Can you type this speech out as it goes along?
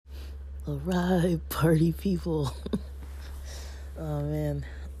Alright, party people. Oh man.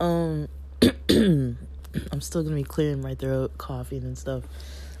 I'm still gonna be clearing my throat, coughing and stuff.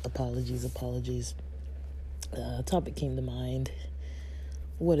 Apologies. Topic came to mind.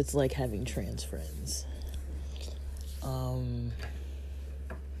 What it's like having trans friends. Now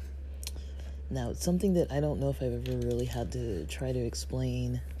it's something that I don't know if I've ever really had to try to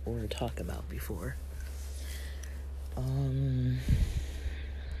explain or talk about before.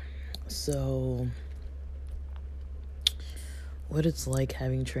 So what it's like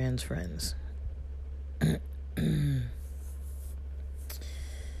having trans friends.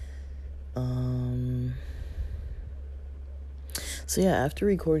 So yeah, after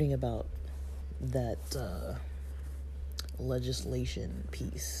recording about that legislation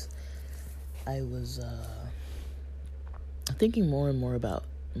piece, I was thinking more and more about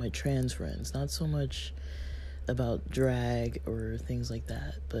my trans friends, not so much about drag or things like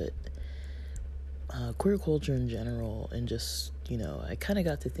that, but queer culture in general, and just, I kind of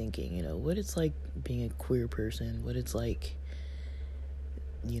got to thinking, what it's like being a queer person, what it's like,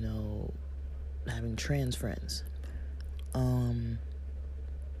 having trans friends,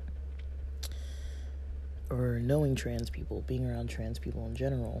 or knowing trans people, being around trans people in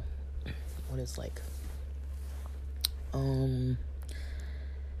general, what it's like. I'm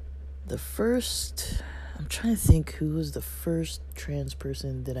trying to think who was the first trans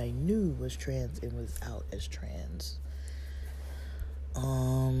person that I knew was trans and was out as trans.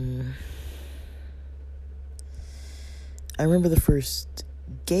 I remember the first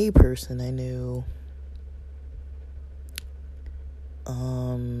gay person I knew.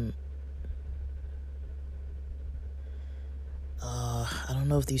 I don't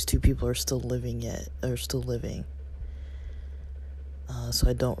know if these two people are still living. So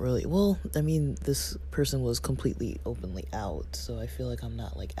I don't really, this person was completely openly out, so I feel like I'm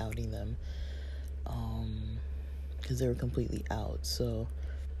not, outing them, because they were completely out. So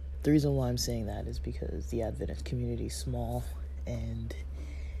the reason why I'm saying that is because the Adventist community is small, and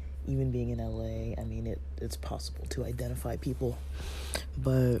even being in LA, it's possible to identify people,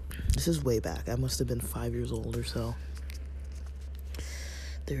 but this is way back. I must have been 5 years old or so.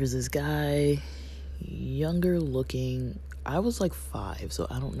 There's this guy, younger looking. I was 5, so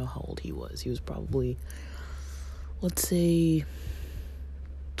I don't know how old he was. He was probably, let's say,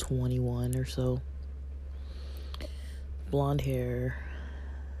 21 or so. Blonde hair.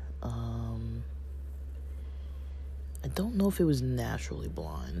 I don't know if it was naturally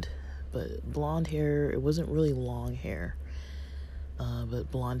blonde, but blonde hair. It wasn't really long hair, but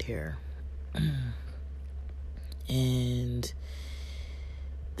blonde hair. And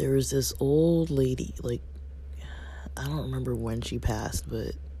there was this old lady, I don't remember when she passed,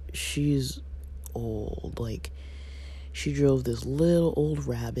 but she's old. She drove this little old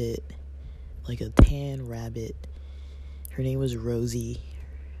rabbit, a tan rabbit. Her name was Rosie,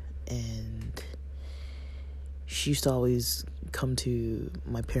 and she used to always come to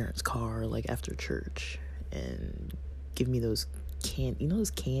my parents' car, after church, and give me those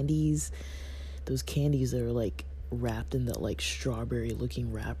those candies? Those candies that are, wrapped in that,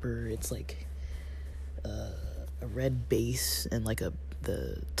 strawberry-looking wrapper. It's, a red base, and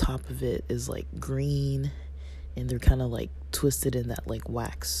the top of it is green, and they're kind of twisted in that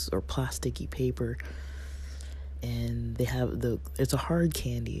wax or plasticky paper, and they have it's a hard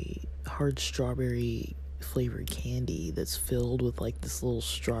strawberry flavored candy that's filled with this little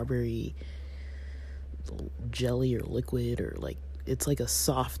strawberry jelly or liquid, or it's a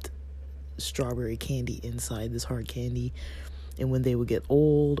soft strawberry candy inside this hard candy. And when they would get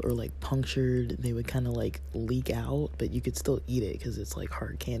old or punctured, they would kind of leak out, but you could still eat it because it's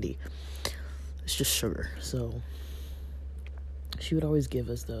hard candy. It's just sugar. So she would always give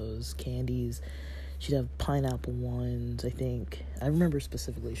us those candies. She'd have pineapple ones, I think. I remember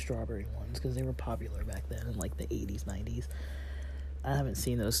specifically strawberry ones because they were popular back then in the 80s, 90s. I haven't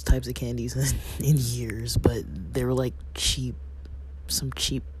seen those types of candies in years, but they were some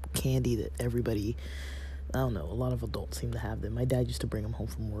cheap candy that everybody, I don't know, a lot of adults seem to have them. My dad used to bring them home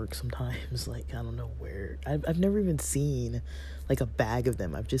from work sometimes, I don't know where. I've never even seen, a bag of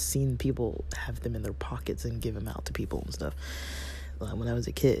them. I've just seen people have them in their pockets and give them out to people and stuff when I was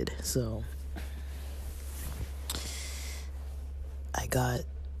a kid. So I got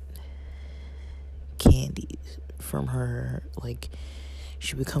candies from her.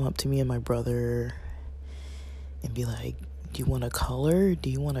 She would come up to me and my brother and be like, do you want a color?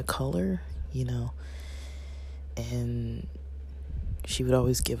 And she would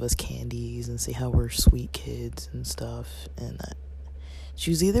always give us candies and say how we're sweet kids and stuff. And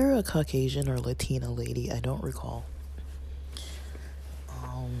she was either a Caucasian or Latina lady, I don't recall.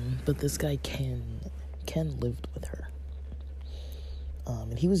 But this guy Ken lived with her.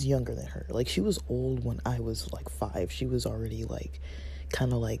 And he was younger than her. Like, she was old when I was like 5. She was already like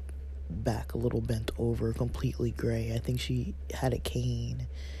kind of like back a little, bent over, completely gray. I think she had a cane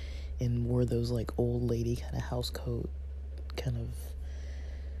and wore those like old lady kind of house coat kind of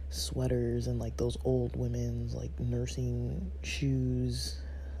sweaters and like those old women's like nursing shoes.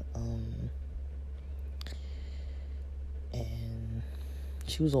 And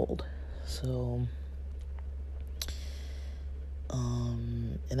she was old. So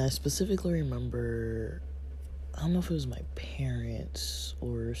and I specifically remember, I don't know if it was my parents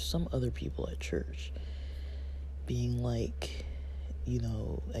or some other people at church being like, you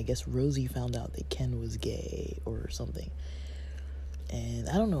know, I guess Rosie found out that Ken was gay or something. And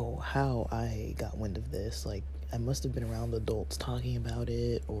I don't know how I got wind of this. Like, I must have been around adults talking about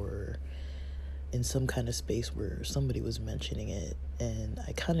it or in some kind of space where somebody was mentioning it. And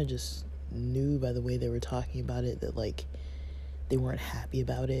I kind of just knew by the way they were talking about it that, like, they weren't happy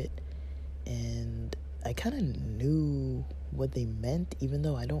about it. And I kind of knew what they meant, even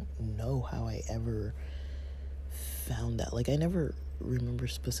though I don't know how I ever found out. Like, I never remember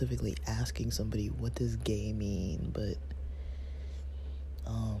specifically asking somebody, what does gay mean? But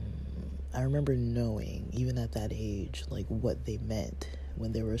I remember knowing, even at that age, like, what they meant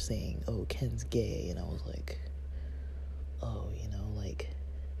when they were saying, oh, Ken's gay. And I was like, oh, you know, like,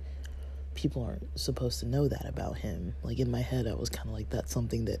 people aren't supposed to know that about him. Like, in my head, I was kind of like, that's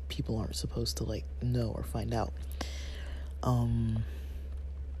something that people aren't supposed to, like, know or find out.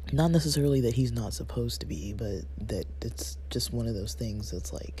 Not necessarily that he's not supposed to be, but that it's just one of those things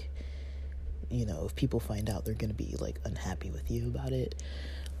that's like, you know, if people find out, they're gonna be like unhappy with you about it.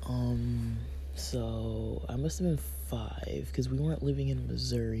 So I must have been 5 because we weren't living in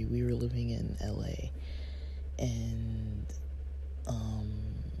Missouri, we were living in LA. And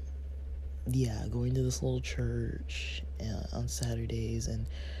yeah, going to this little church on Saturdays. And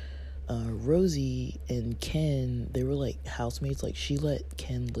Rosie and Ken, they were like housemates. Like, she let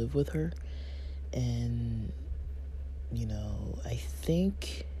Ken live with her. And, you know, I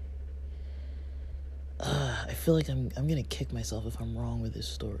think I feel like I'm gonna kick myself if I'm wrong with this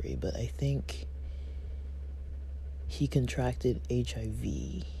story, but I think he contracted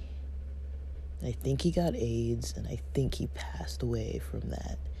HIV. I think he got AIDS, and I think he passed away from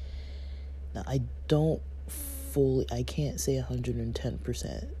that. Now, I can't say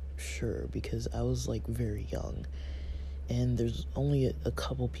 110% sure because I was like very young, and there's only a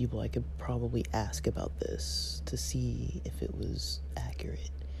couple people I could probably ask about this to see if it was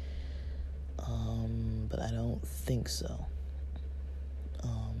accurate. But I don't think so.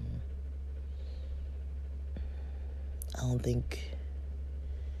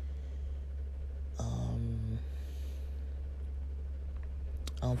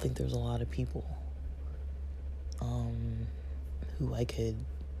 I don't think there's a lot of people who I could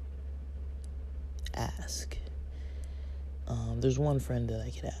ask. There's one friend that I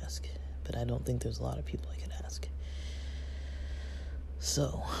could ask, but I don't think there's a lot of people I could ask.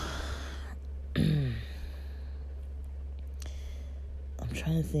 So I'm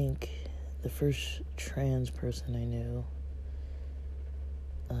trying to think. The first trans person I knew,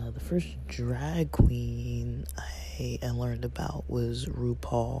 the first drag queen I learned about was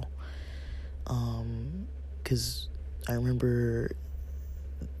RuPaul. Because I remember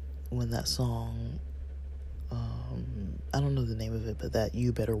when that song, I don't know the name of it, but that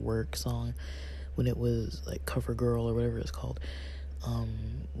You Better Work song, when it was like Cover Girl or whatever it's called,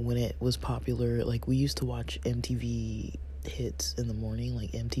 when it was popular, like, we used to watch MTV hits in the morning,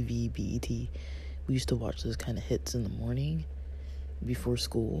 like MTV, BET. We used to watch those kind of hits in the morning before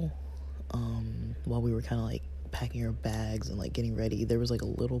school, while we were kind of like packing our bags and like getting ready. There was like a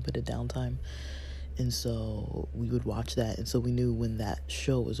little bit of downtime, and so we would watch that. And so we knew when that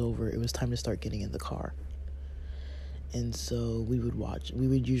show was over, it was time to start getting in the car. And so we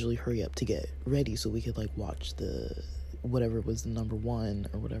would usually hurry up to get ready so we could like watch whatever was the number one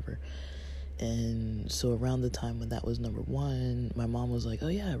or whatever. And so around the time when that was number one, my mom was like, oh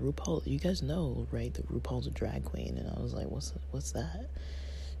yeah, RuPaul, you guys know, right, that RuPaul's a drag queen. And I was like, what's that?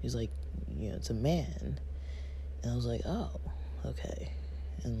 He's like, you know, it's a man. And I was like, oh, okay.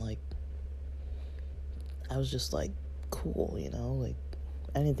 And like, I was just like, cool, you know, like,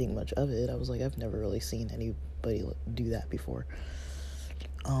 I didn't think much of it. I was like, I've never really seen anybody do that before.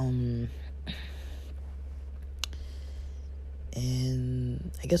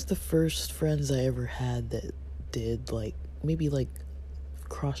 And I guess the first friends I ever had that did like maybe like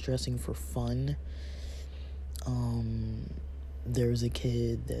cross-dressing for fun, there was a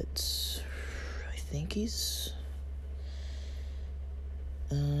kid that's, I think he's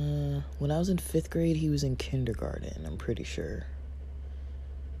when I was in 5th grade, he was in kindergarten, I'm pretty sure.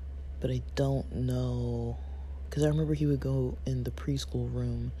 But I don't know, because I remember he would go in the preschool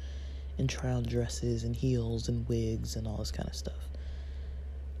room and try on dresses and heels and wigs and all this kind of stuff.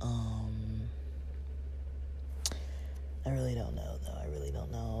 I really don't know, though. I really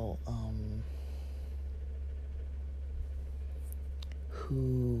don't know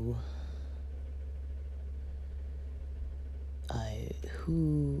who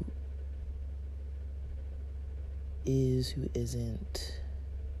is, who isn't.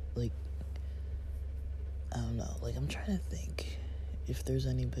 Like, I don't know. Like, I'm trying to think if there's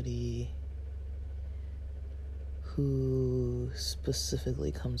anybody who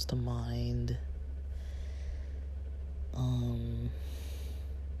specifically comes to mind. I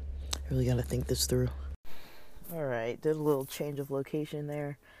really gotta think this through. Alright, did a little change of location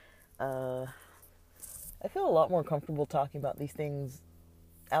there. I feel a lot more comfortable talking about these things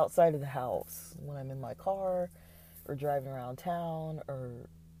outside of the house, when I'm in my car or driving around town or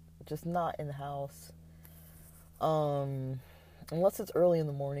just not in the house. Unless it's early in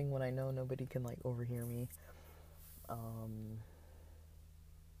the morning when I know nobody can like overhear me. But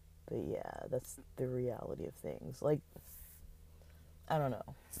yeah, that's the reality of things. Like, I don't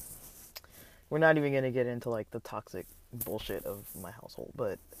know. We're not even going to get into like the toxic bullshit of my household,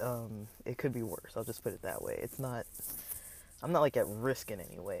 but it could be worse. I'll just put it that way. It's not, I'm not like at risk in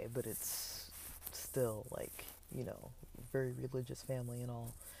any way, but it's still like, you know, very religious family and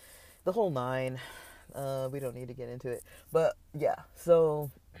all. The whole nine. We don't need to get into it. But yeah,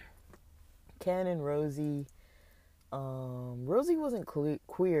 so Ken and Rosie. Rosie wasn't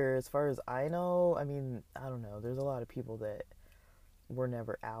queer as far as I know. I mean, I don't know. There's a lot of people that were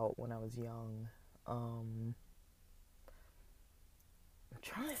never out when I was young. I'm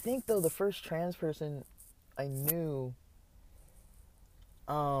trying to think though, the first trans person I knew,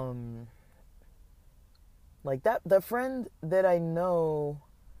 like the friend that I know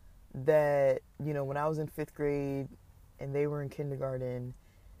that, you know, when I was in 5th grade and they were in kindergarten,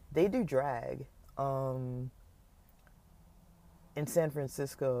 they do drag, in San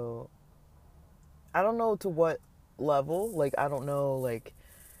Francisco. I don't know to what level, like, I don't know, like,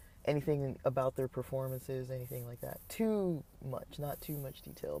 anything about their performances, anything like that. Too much, not too much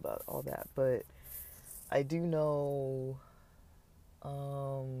detail about all that, but I do know,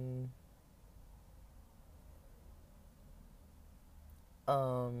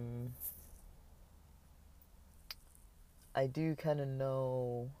 I do kind of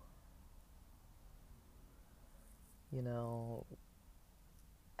know, you know,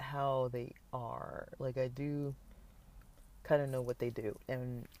 how they are. Like, I do kind of know what they do.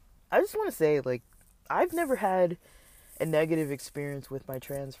 And I just want to say, like, I've never had a negative experience with my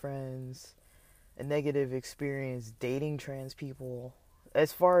trans friends, a negative experience dating trans people.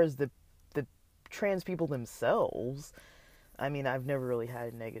 As far as the trans people themselves, I mean, I've never really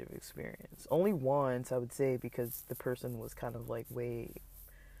had a negative experience. Only once, I would say, because the person was kind of like way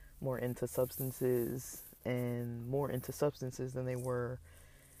more into substances and more into substances than they were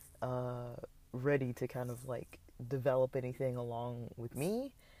ready to kind of like develop anything along with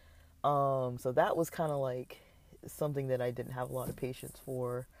me. So that was kind of like something that I didn't have a lot of patience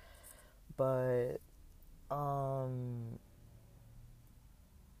for. But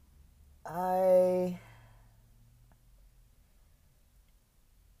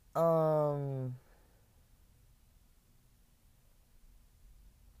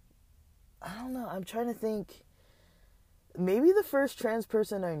I don't know. I'm trying to think. Maybe the first trans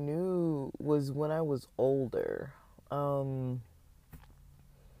person I knew was when I was older. I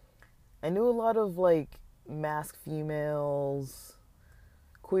knew a lot of like masc females,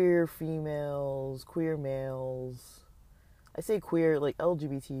 queer females, queer males. I say queer, like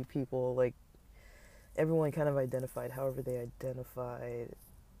LGBT people, like everyone kind of identified however they identified.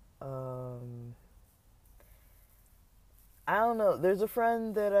 I don't know. There's a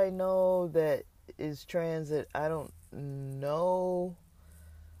friend that I know that is trans that I don't know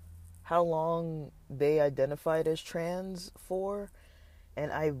how long they identified as trans for.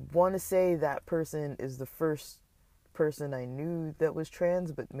 And I want to say that person is the first person I knew that was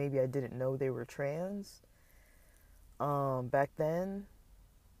trans, but maybe I didn't know they were trans back then.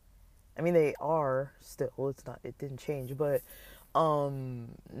 I mean, they are still. It didn't change, but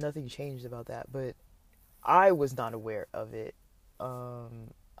nothing changed about that. But I was not aware of it.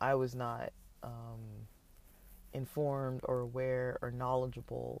 I was not informed or aware or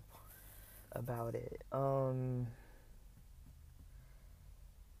knowledgeable about it.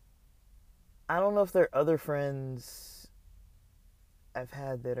 I don't know if there are other friends I've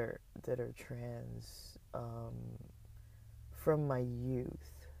had that are trans from my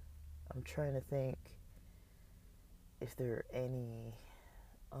youth. I'm trying to think if there are any.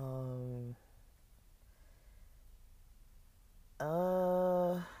 Um,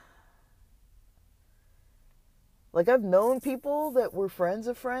 uh, like I've known people that were friends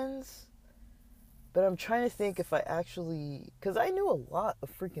of friends, but I'm trying to think if I actually, because I knew a lot of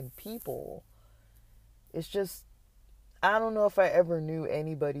freaking people. It's just, I don't know if I ever knew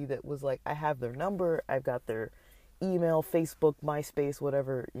anybody that was like, I have their number, I've got their email, Facebook, MySpace,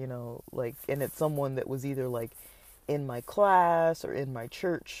 whatever, like, and it's someone that was either like in my class or in my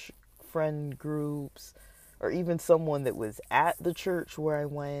church friend groups, or even someone that was at the church where I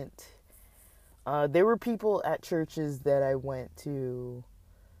went. There were people at churches that I went to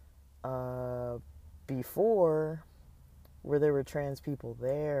before where there were trans people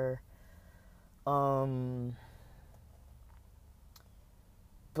there.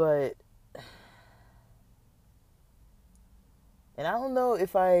 But, and I don't know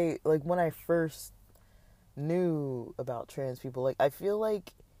if I, like, when I first knew about trans people, like, I feel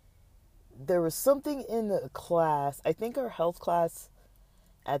like there was something in the class, I think our health class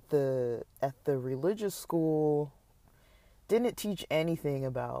at the religious school didn't teach anything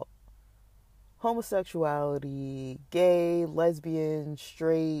about homosexuality, gay, lesbian,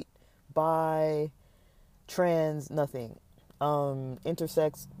 straight, bi, trans, nothing.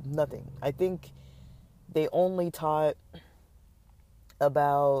 Intersex, nothing. I think they only taught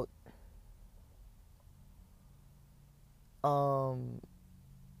about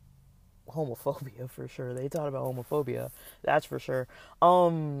homophobia for sure. They taught about homophobia, that's for sure.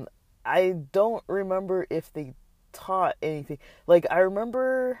 I don't remember if they taught anything. Like, I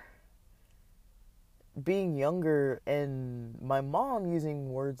remember being younger and my mom using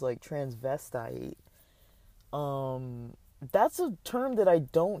words like transvestite. That's a term that I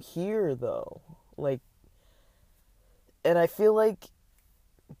don't hear though. Like, and I feel like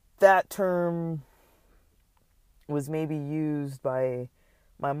that term was maybe used by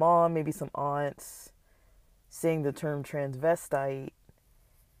my mom, maybe some aunts, saying the term transvestite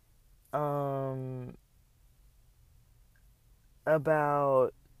about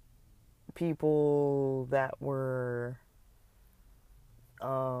people that were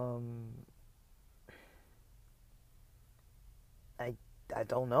I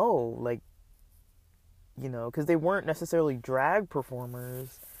don't know, like, because they weren't necessarily drag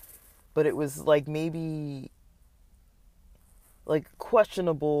performers, but it was like maybe like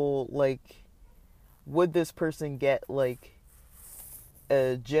questionable, like, would this person get like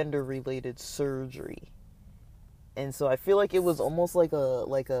a gender related surgery? And so I feel like it was almost like a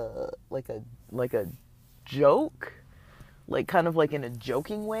joke, like kind of like in a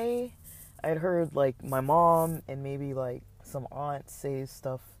joking way. I'd heard like my mom and maybe like some aunts say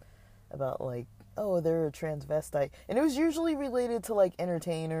stuff about like, oh, they're a transvestite, and it was usually related to like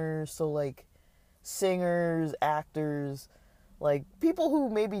entertainers, so like singers, actors, like people who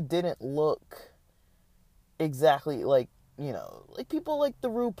maybe didn't look exactly like, like people like the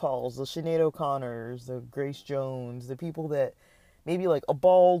RuPauls, the Sinead O'Connors, the Grace Jones, the people that maybe like a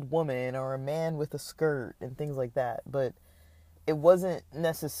bald woman or a man with a skirt and things like that. But it wasn't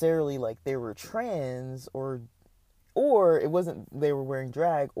necessarily like they were trans or it wasn't they were wearing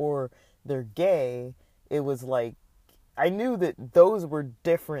drag or they're gay. It was like, I knew that those were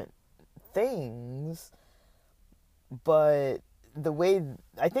different things, but the way,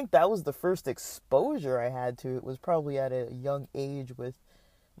 I think that was the first exposure I had to it was probably at a young age with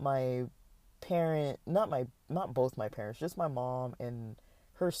my parent, not both my parents, just my mom and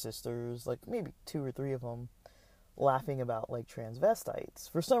her sisters, like maybe two or three of them, laughing about like transvestites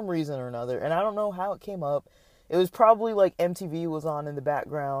for some reason or another. And I don't know how it came up. It was probably like MTV was on in the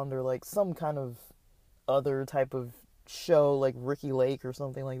background or like some kind of other type of show like Ricky Lake or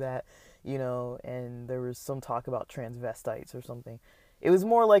something like that, and there was some talk about transvestites or something. It was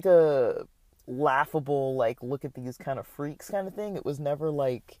more like a laughable, like, look at these kind of freaks kind of thing. It was never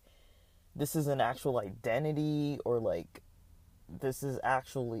like, this is an actual identity, or like, this is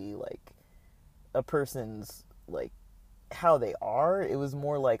actually like a person's, like, how they are. It was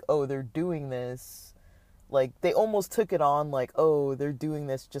more like, oh, they're doing this. Like, they almost took it on like, oh, they're doing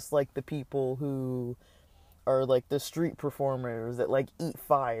this just like the people who are like the street performers that like eat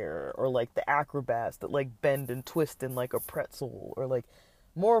fire, or like the acrobats that like bend and twist in like a pretzel, or like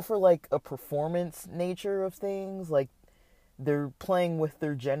more for like a performance nature of things. Like, they're playing with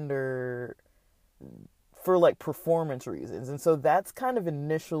their gender for like performance reasons. And so that's kind of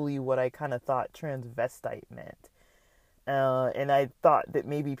initially what I kind of thought transvestite meant. And I thought that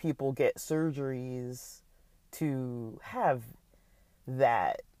maybe people get surgeries to have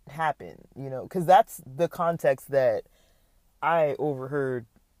that happen, because that's the context that I overheard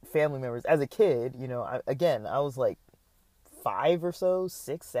family members as a kid, you know, I was like 5 or so,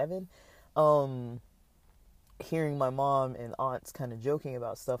 6, 7, hearing my mom and aunts kind of joking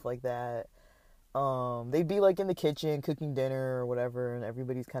about stuff like that. They'd be like in the kitchen cooking dinner or whatever, and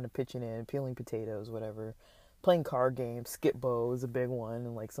everybody's kind of pitching in, peeling potatoes, whatever, playing card games. Skip Bo is a big one,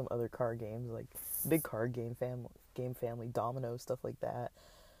 and like some other card games, like big card family, domino, stuff like that.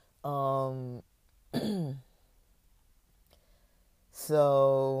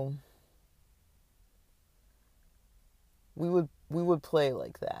 So we would play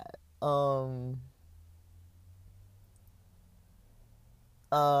like that.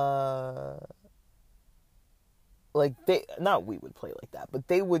 Uh like they not we would play like that, but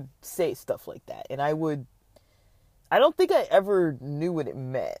they would say stuff like that, and I don't think I ever knew what it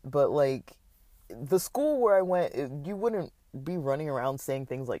meant, but like the school where I went, you wouldn't be running around saying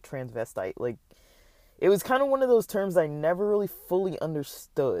things like transvestite. Like, it was kind of one of those terms I never really fully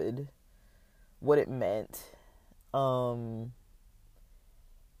understood what it meant. And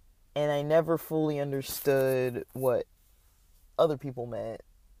I never fully understood what other people meant,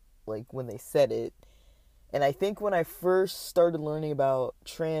 like, when they said it. And I think when I first started learning about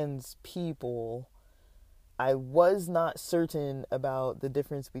trans people, I was not certain about the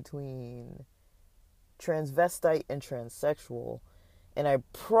difference between transvestite and transsexual. And I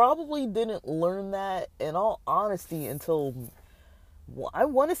probably didn't learn that, in all honesty, until I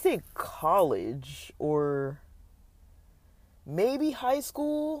want to say college or maybe high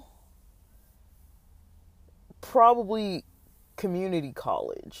school. Probably community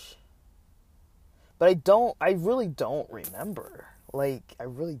college. But I really don't remember. Like, I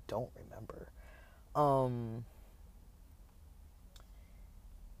really don't remember.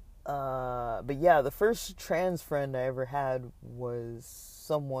 But yeah, the first trans friend I ever had was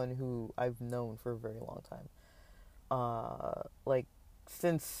someone who I've known for a very long time. Like,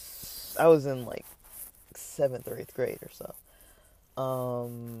 since I was in, like, 7th or 8th grade or so.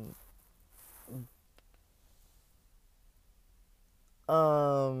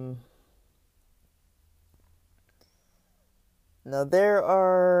 Now there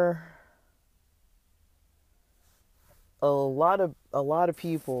are a lot of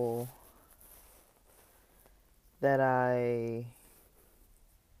people that I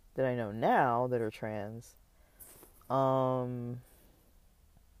know now that are trans. I've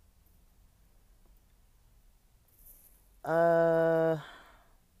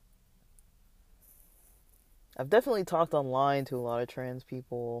definitely talked online to a lot of trans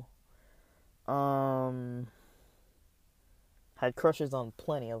people. Had crushes on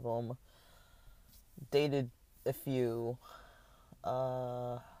plenty of them. Dated a few.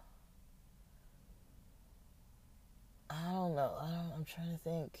 I don't know. I'm trying to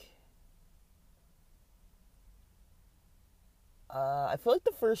think. I feel like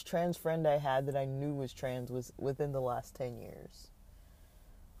the first trans friend I had that I knew was trans was within the last 10 years.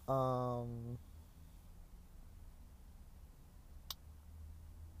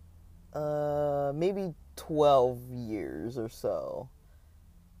 Maybe 12 years or so.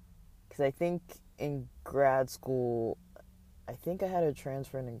 Because I think in grad school, I think I had a trans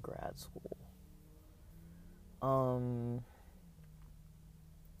friend in grad school.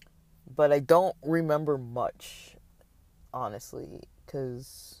 But I don't remember much, honestly,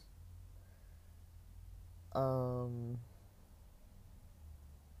 because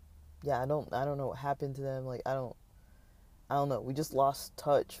yeah, I don't know what happened to them. Like, I don't know. We just lost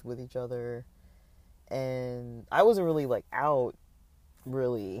touch with each other, and I wasn't really like out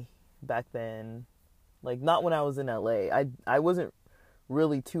really back then. Like, not when I was in LA. I wasn't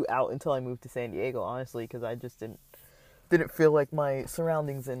really too out until I moved to San Diego, honestly, because I just didn't feel like my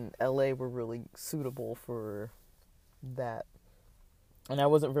surroundings in LA were really suitable for that. And I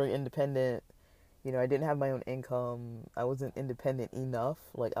wasn't very independent. You know, I didn't have my own income. I wasn't independent enough.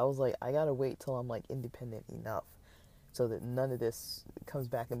 Like, I was like, I gotta wait till I'm, like, independent enough so that none of this comes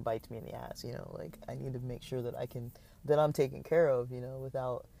back and bites me in the ass, you know? Like, I need to make sure that that I'm taken care of, you know,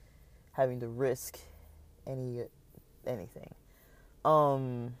 without having to risk anything.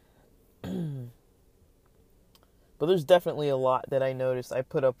 But there's definitely a lot that I noticed I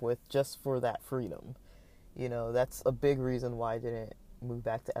put up with just for that freedom. You know, that's a big reason why I didn't move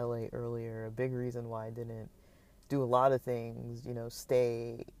back to LA earlier. A big reason why I didn't do a lot of things, you know,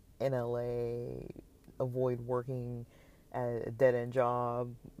 stay in LA, avoid working at a dead-end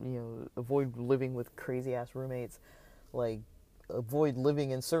job, you know, avoid living with crazy-ass roommates, like, avoid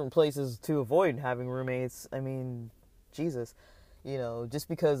living in certain places to avoid having roommates. I mean, Jesus, you know, just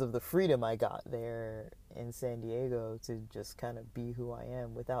because of the freedom I got there in San Diego to just kind of be who I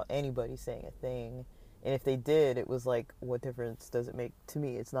am without anybody saying a thing, And if they did, it was like, what difference does it make to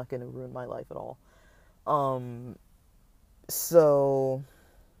me? It's not going to ruin my life at all. So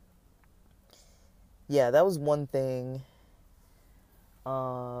yeah, that was one thing.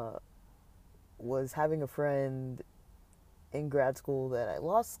 Was having a friend in grad school that I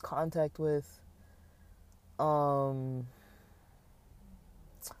lost contact with. I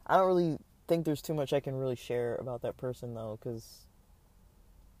don't really think there's too much I can really share about that person though, because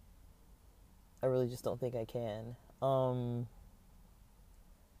I really just don't think I can. Not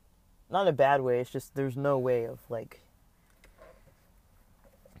in a bad way, it's just there's no way of like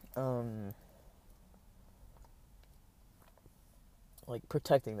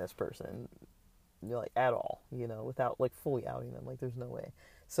protecting this person, like at all, without like fully outing them. Like there's no way.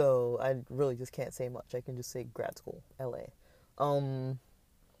 So I really just can't say much. I can just say grad school, LA.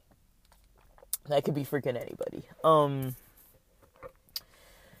 That could be freaking anybody.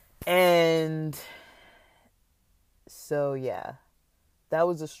 And so yeah, that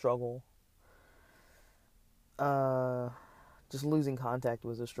was a struggle. Just losing contact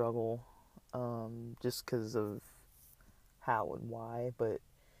was a struggle. Just because of how and why, but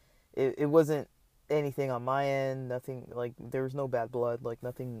it wasn't anything on my end. Nothing, like, there was no bad blood. Like,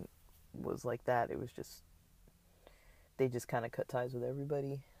 nothing was like that. It was just, they just kind of cut ties with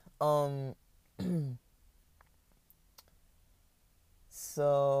everybody.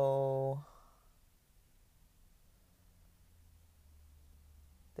 So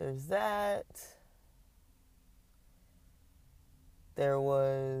there's that. There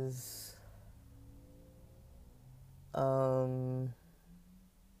was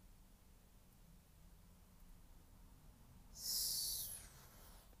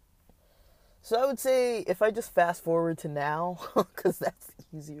so I would say, if I just fast forward to now, because that's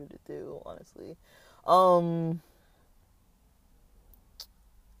easier to do, honestly.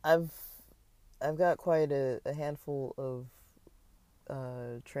 I've got quite a handful of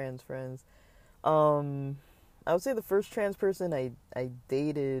trans friends. I would say the first trans person I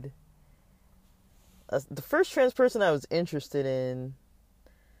dated, the first trans person I was interested in,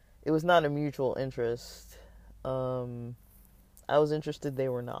 it was not a mutual interest. I was interested, they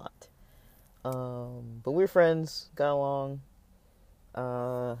were not. But we were friends, got along,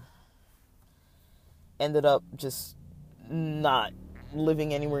 ended up just not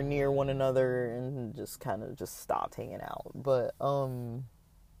living anywhere near one another, and just kind of just stopped hanging out. But I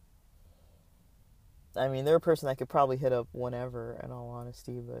mean, they're a person I could probably hit up whenever, in all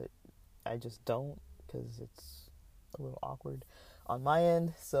honesty, but I just don't, because it's a little awkward on my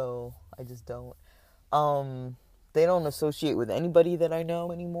end, so I just don't. They don't associate with anybody that I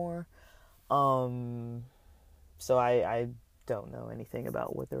know anymore, so I don't know anything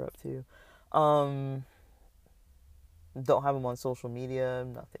about what they're up to. Don't have them on social media,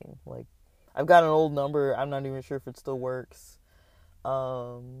 nothing. Like, I've got an old number, I'm not even sure if it still works.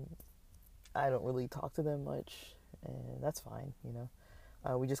 I don't really talk to them much, and that's fine, we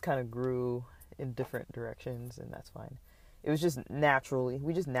just kind of grew in different directions, and that's fine. It was just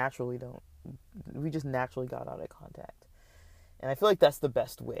we just naturally got out of contact. And I feel like that's the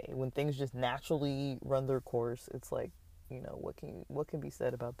best way. When things just naturally run their course, it's like, what can be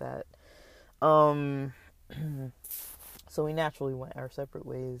said about that? So we naturally went our separate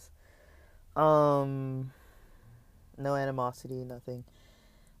ways. No animosity, nothing.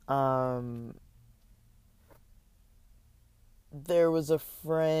 There was a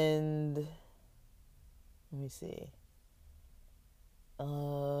friend, let me see.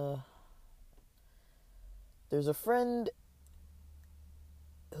 There's a friend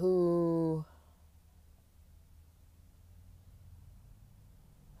who,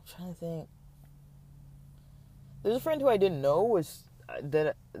 I'm trying to think. There's a friend who I didn't know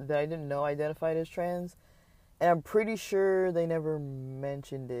that I didn't know identified as trans, and I'm pretty sure they never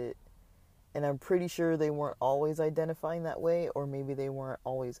mentioned it, and I'm pretty sure they weren't always identifying that way, or maybe they weren't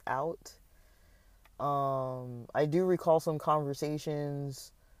always out. I do recall some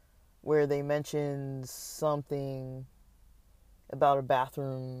conversations where they mentioned something about a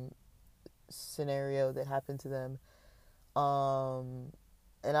bathroom scenario that happened to them.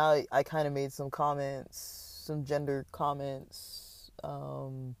 And I kind of made some comments, some gender comments,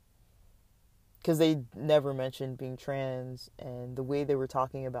 because they never mentioned being trans, and the way they were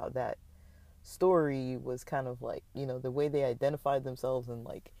talking about that story was kind of like, the way they identified themselves and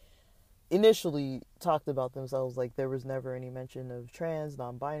like initially talked about themselves, like there was never any mention of trans,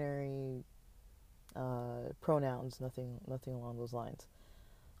 non-binary, pronouns, nothing along those lines.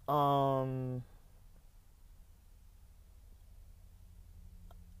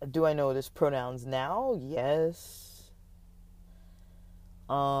 Do I notice pronouns now? Yes.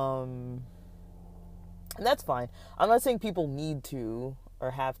 And that's fine. I'm not saying people need to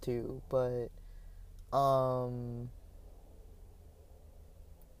or have to, but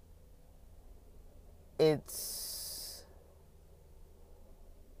it's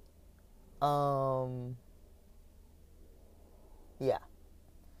yeah.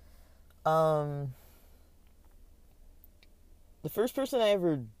 The first person I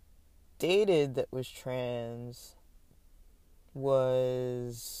ever dated that was trans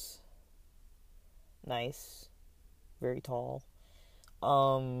was nice, very tall.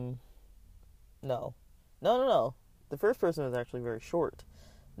 No. No, no, no. The first person was actually very short.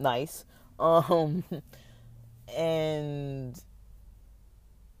 Nice. And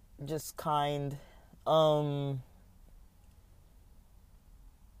just kind.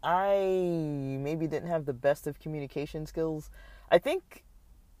 I maybe didn't have the best of communication skills. I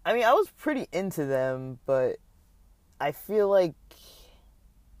mean, I was pretty into them, but I feel like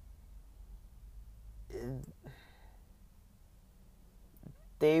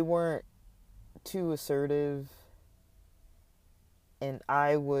they weren't too assertive, and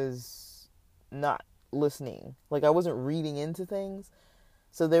I was not listening. Like, I wasn't reading into things.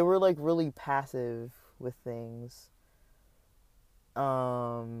 So they were, like, really passive with things.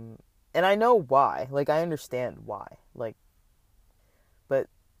 And I know why. Like, I understand why. Like, but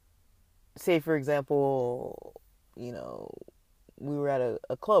say, for example, you know, we were at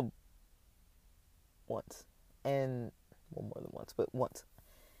a club once. And, well, more than once, but once.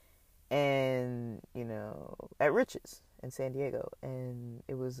 And, you know, at Rich's in San Diego. And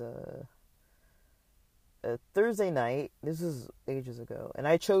it was a Thursday night. This was ages ago. And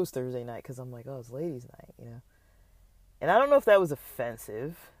I chose Thursday night because I'm like, oh, it's ladies' night, you know. And I don't know if that was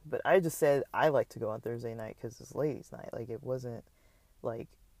offensive, but I just said I like to go on Thursday night because it's ladies' night. Like, it wasn't like,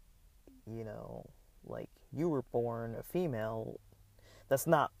 you know, like you were born a female. That's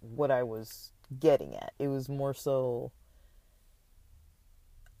not what I was getting at. It was more so,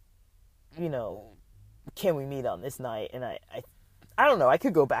 you know, can we meet on this night? And I don't know. I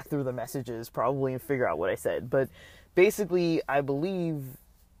could go back through the messages probably and figure out what I said. But basically, I believe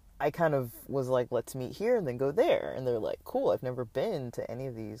I kind of was like, let's meet here and then go there. And they're like, cool, I've never been to any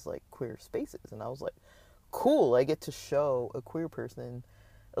of these, like, queer spaces. And I was like, cool, I get to show a queer person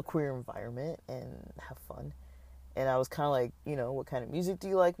a queer environment and have fun. And I was kind of like, you know, what kind of music do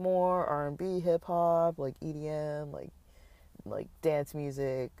you like more? R&B, hip-hop, like EDM, like dance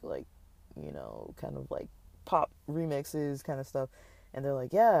music, like, you know, kind of like pop remixes kind of stuff. And they're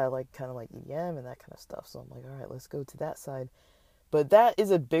like, yeah, I like kind of like EDM and that kind of stuff. So I'm like, all right, let's go to that side. But that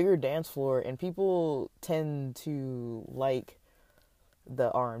is a bigger dance floor, and people tend to like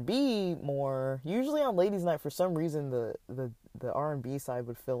the R&B more. Usually on ladies' night, for some reason, the R&B side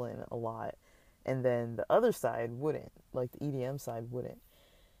would fill in a lot, and then the other side wouldn't, like the EDM side wouldn't.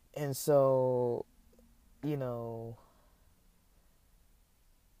 And so, you know,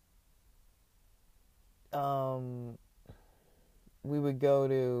 we would go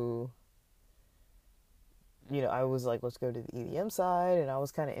to, you know, I was like, let's go to the EDM side, and I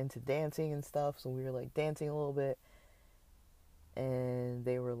was kind of into dancing and stuff, so we were like dancing a little bit, and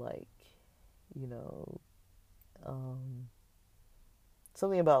they were like, you know,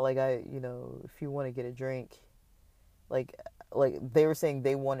 something about like, you know, if you want to get a drink, like they were saying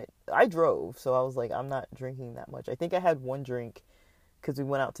they wanted, I drove, so I was like, I'm not drinking that much. I think I had one drink because we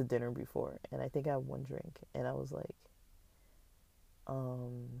went out to dinner before, and I think I had one drink, and I was like,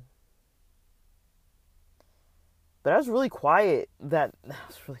 but I was really quiet that night,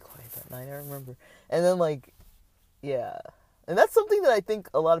 I remember. And then, like, yeah. And that's something that I think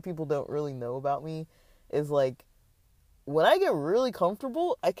a lot of people don't really know about me, is, like, when I get really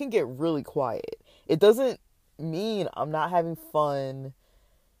comfortable, I can get really quiet. It doesn't mean I'm not having fun.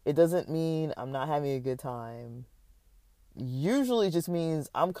 It doesn't mean I'm not having a good time. Usually just means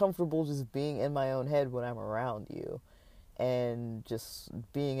I'm comfortable just being in my own head when I'm around you. And just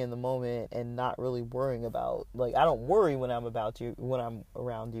being in the moment and not really worrying about, like, I don't worry when I'm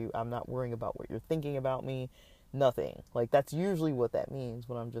around you. I'm not worrying about what you're thinking about me. Nothing. Like, that's usually what that means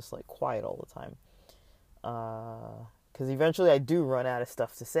when I'm just, like, quiet all the time. Because eventually I do run out of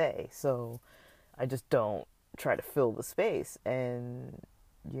stuff to say. So I just don't try to fill the space. And,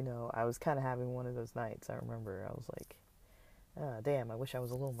 you know, I was kind of having one of those nights. I remember I was like, damn, I wish I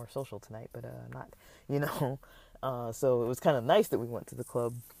was a little more social tonight, but I'm not, you know. So it was kind of nice that we went to the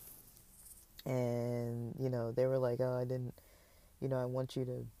club, and, you know, they were like, oh, I didn't, you know, I want you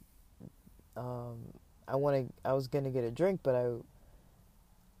to, I was going to get a drink, but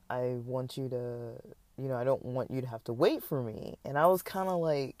I want you to, you know, I don't want you to have to wait for me. And I was kind of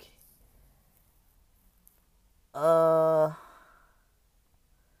like,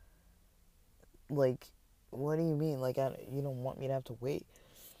 what do you mean? Like, you don't want me to have to wait?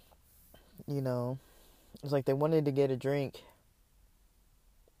 You know, it's like they wanted to get a drink,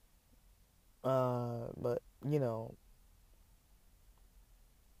 but,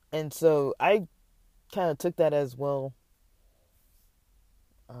 and so I kind of took that as well.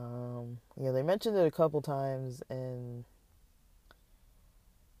 They mentioned it a couple times, and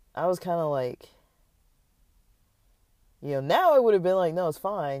I was kind of like, now I would have been like, no, it's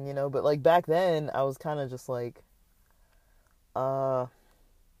fine, but like back then I was kind of just uh,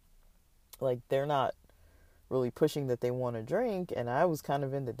 like they're not really pushing that they want to drink, and I was kind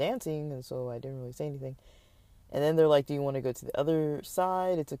of into dancing, and so I didn't really say anything. And then they're like, do you want to go to the other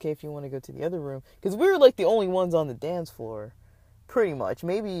side? It's okay if you want to go to the other room. Because we were like the only ones on the dance floor, pretty much.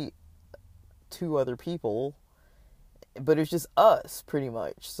 Maybe two other people, but it's just us, pretty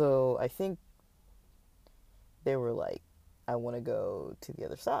much. So I think they were like, I want to go to the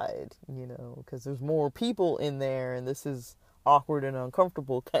other side, because there's more people in there, and this is awkward and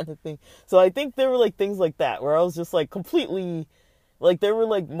uncomfortable kind of thing. So I think there were like things like that where I was just like completely, like there were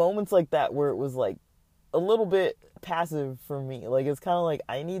like moments like that where it was like a little bit passive for me. Like it's kind of like,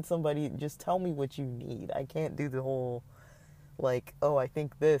 I need somebody, just tell me what you need. I can't do the whole like, oh, I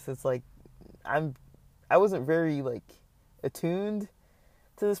think this. It's like I wasn't very like attuned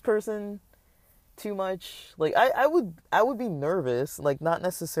to this person too much. Like I would be nervous, like not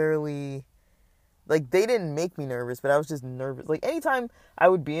necessarily like they didn't make me nervous, but I was just nervous. Like anytime I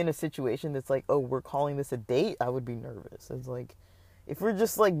would be in a situation that's like, oh, we're calling this a date, I would be nervous. It's like, if we're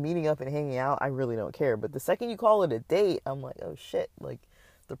just like meeting up and hanging out, I really don't care. But the second you call it a date, I'm like, oh shit, like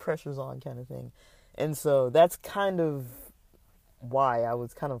the pressure's on kind of thing. And so that's kind of why I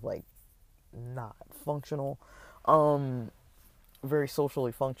was kind of like not functional, very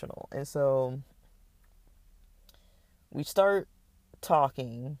socially functional. And so we start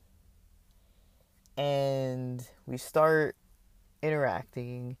talking and we start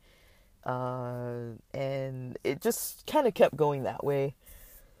interacting, and it just kind of kept going that way.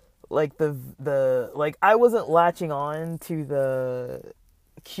 Like the like I wasn't latching on to the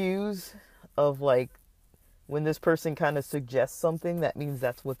cues of like when this person kind of suggests something, that means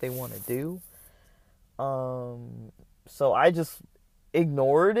that's what they want to do. So I just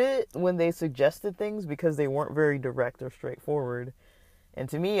ignored it when they suggested things because they weren't very direct or straightforward. And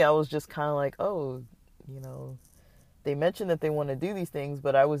to me, I was just kind of like, oh, they mentioned that they want to do these things,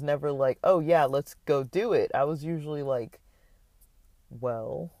 but I was never like, oh yeah, let's go do it. I was usually like,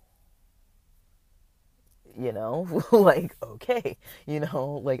 well, like, okay,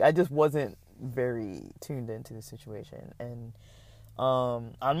 like I just wasn't very tuned into the situation. And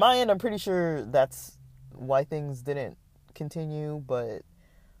on my end, I'm pretty sure that's why things didn't continue, but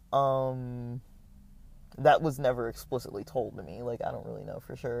that was never explicitly told to me. Like, I don't really know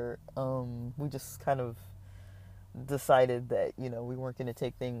for sure. We just kind of decided that, we weren't going to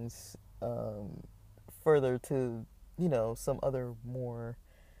take things further to, some other more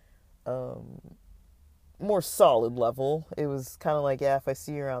solid level. It was kind of like, yeah, if I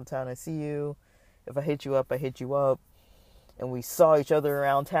see you around town, I see you. If I hit you up, I hit you up. And we saw each other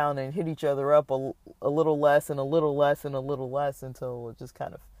around town and hit each other up a little less and a little less and a little less until it just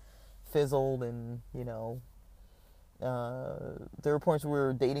kind of fizzled. And, there were points where we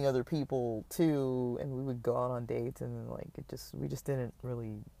were dating other people too, and we would go out on dates, and like we just didn't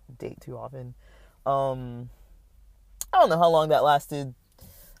really date too often. I don't know how long that lasted.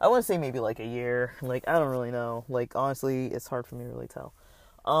 I want to say maybe like a year. Like, I don't really know. Like, honestly, it's hard for me to really tell.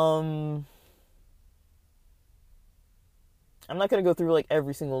 I'm not gonna go through like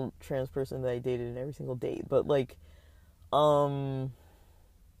every single trans person that I dated in every single date, but like,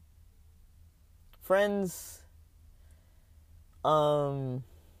 friends,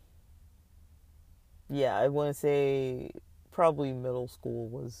 yeah, I want to say probably middle school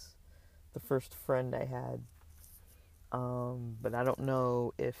was the first friend I had. But I don't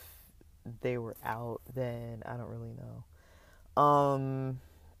know if they were out then. I don't really know.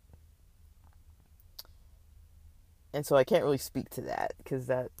 And so I can't really speak to that because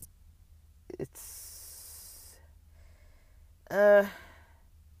it's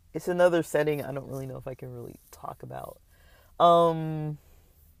another setting I don't really know if I can really talk about. I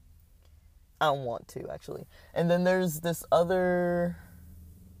don't want to, actually. And then there's this other,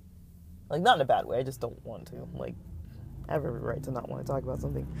 like, not in a bad way, I just don't want to. Like, I have every right to not want to talk about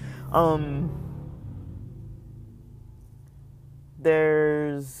something.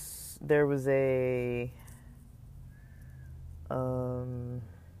 There was a,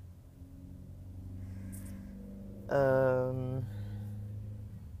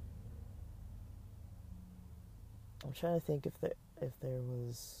 I'm trying to think if there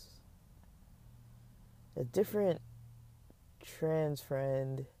was, A different trans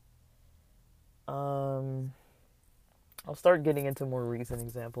friend. I'll start getting into more recent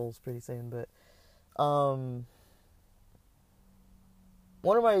examples pretty soon, but one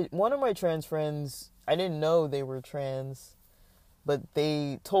of my trans friends, I didn't know they were trans, but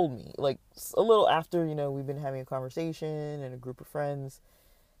they told me, like, a little after, we've been having a conversation and a group of friends,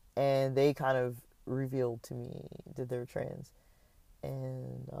 and they kind of revealed to me that they're trans.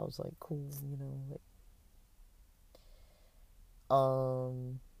 And I was like, cool, like,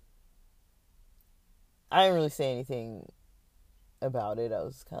 I didn't really say anything about it. I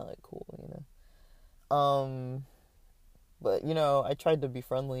was kind of like, cool, But, I tried to be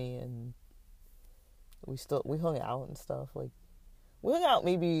friendly, and we hung out and stuff. Like, we hung out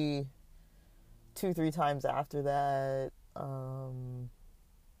maybe 2-3 times after that,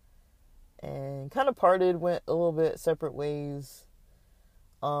 and kind of parted, went a little bit separate ways.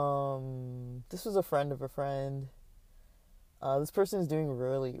 This was a friend of a friend. This person is doing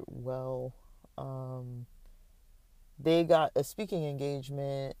really well. They got a speaking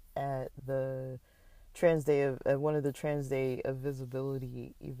engagement at the at one of the Trans Day of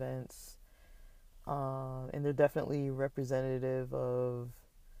Visibility events, and they're definitely representative of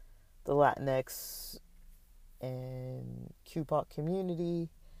the Latinx and QPOC community.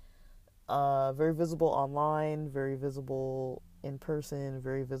 Very visible online, very visible in person,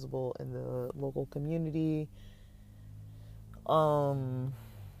 very visible in the local community.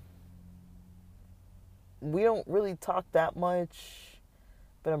 We don't really talk that much,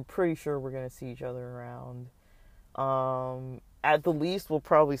 but I'm pretty sure we're going to see each other around. At the least, we'll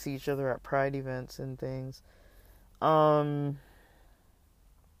probably see each other at Pride events and things.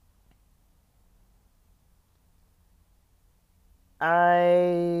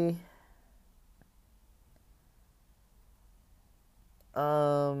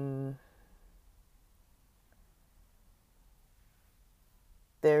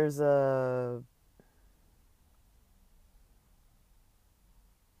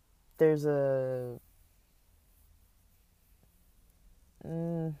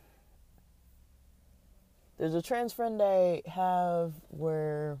 There's a trans friend I have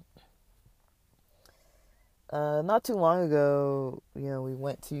where not too long ago, we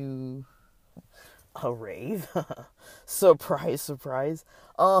went to a rave. Surprise, surprise.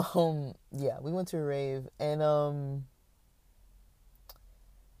 Yeah, we went to a rave, and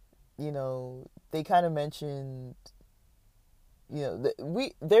they kind of mentioned,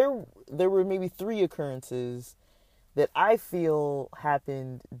 there were maybe 3 occurrences that I feel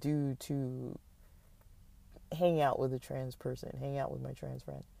happened due to hanging out with a trans person, hanging out with my trans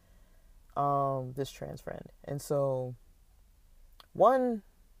friend, this trans friend. And so one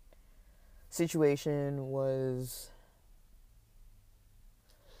situation was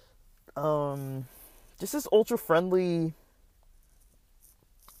just this ultra friendly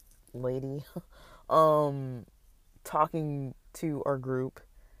lady talking to our group.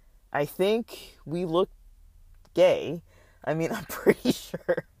 I think we looked gay. I mean, I'm pretty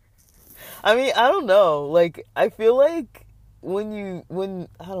sure. I mean, I don't know. Like, I feel like when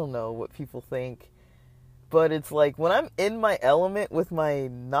I don't know what people think, but it's like when I'm in my element with my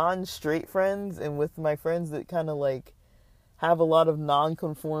non-straight friends and with my friends that kind of like have a lot of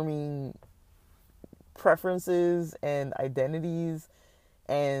non-conforming preferences and identities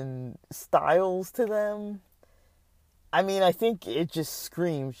and styles to them. I mean, I think it just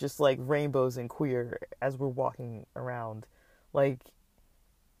screams just like rainbows and queer as we're walking around. Like,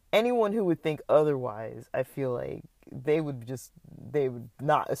 anyone who would think otherwise, I feel like they would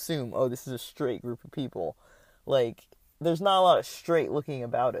not assume, oh, this is a straight group of people. Like, there's not a lot of straight looking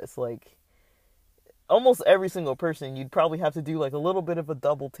about us. Like, almost every single person, you'd probably have to do like a little bit of a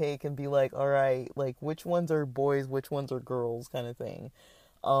double take and be like, all right, like, which ones are boys, which ones are girls, kind of thing.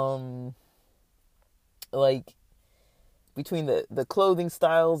 Like, between the clothing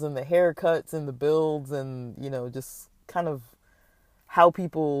styles and the haircuts and the builds and, just kind of how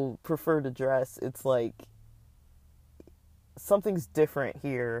people prefer to dress, it's like something's different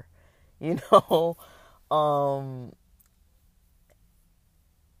here, and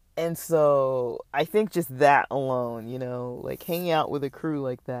so I think just that alone, like hanging out with a crew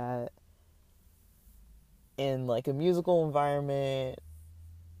like that in like a musical environment,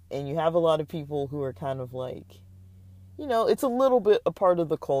 and you have a lot of people who are kind of like, it's a little bit a part of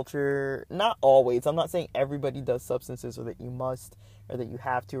the culture. Not always. I'm not saying everybody does substances, or that you must, or that you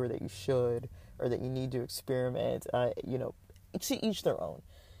have to, or that you should, or that you need to experiment. To each their own.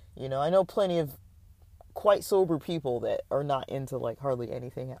 I know plenty of quite sober people that are not into like hardly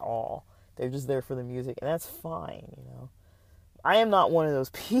anything at all. They're just there for the music, and that's fine, I am not one of those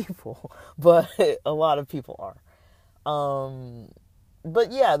people, but a lot of people are.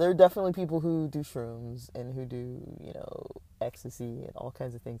 But yeah, there are definitely people who do shrooms and who do, ecstasy and all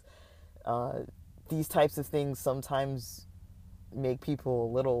kinds of things. These types of things sometimes make people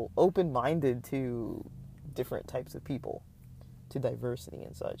a little open-minded to different types of people, to diversity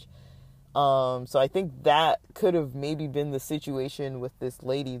and such. So I think that could have maybe been the situation with this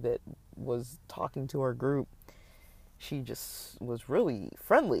lady that was talking to our group. She just was really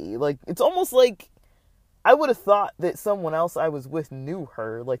friendly. Like, it's almost like I would have thought that someone else I was with knew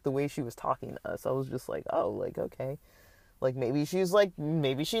her, like the way she was talking to us. I was just like, oh, like, okay. Like, maybe she's like,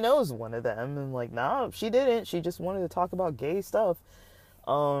 maybe she knows one of them. And like, nah, she didn't. She just wanted to talk about gay stuff.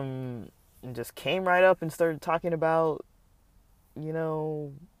 And just came right up and started talking about, I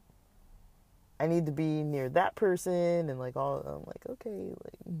need to be near that person and like all. I'm like, okay,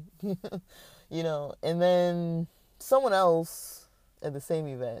 like, and then someone else at the same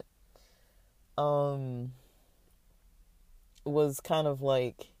event, was kind of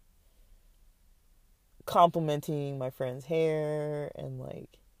like complimenting my friend's hair and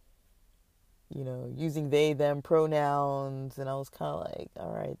like, using they, them pronouns. And I was kind of like,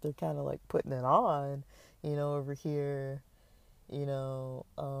 all right, they're kind of like putting it on, over here,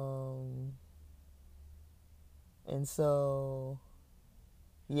 and so,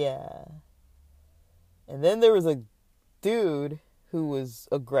 yeah. And then there was a dude who was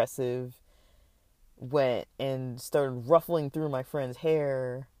aggressive, went and started ruffling through my friend's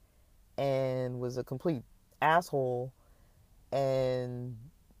hair and was a complete asshole. And,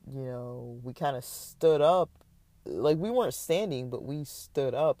 we kind of stood up. Like, we weren't standing, but we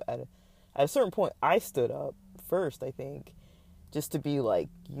stood up. At a certain point, I stood up first, I think, just to be like,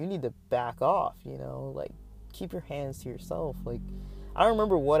 you need to back off, like, keep your hands to yourself. Like, I don't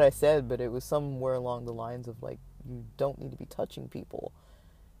remember what I said, but it was somewhere along the lines of like, you don't need to be touching people,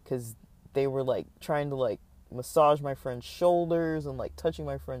 because they were like trying to like massage my friend's shoulders and like touching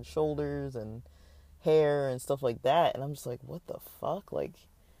my friend's shoulders and hair and stuff like that. And I'm just like, what the fuck? Like,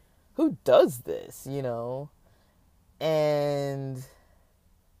 who does this, And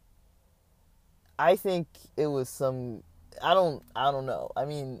I think it was some, I don't know. I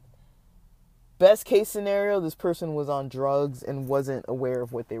mean, best case scenario, this person was on drugs and wasn't aware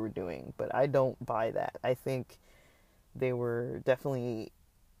of what they were doing, but I don't buy that. I think they were definitely,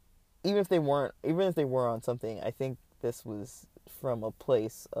 even if they were on something, I think this was from a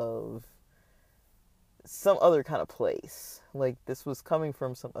place of some other kind of place. Like, this was coming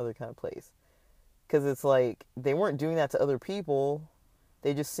from some other kind of place. Because it's like, they weren't doing that to other people.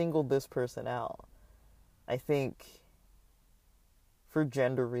 They just singled this person out. I think for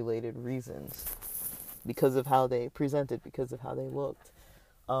gender-related reasons. Because of how they presented, because of how they looked.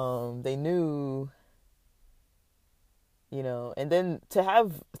 They knew, and then to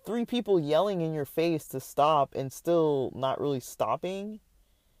have 3 people yelling in your face to stop and still not really stopping,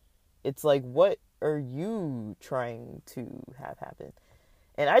 it's like, what are you trying to have happen?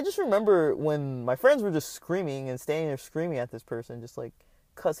 And I just remember when my friends were just screaming and standing there screaming at this person, just like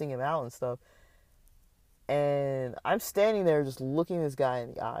cussing him out and stuff. And I'm standing there just looking this guy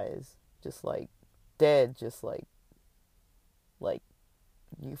in the eyes, just like dead, just like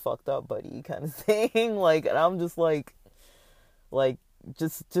you fucked up, buddy, kind of thing. Like, and I'm just like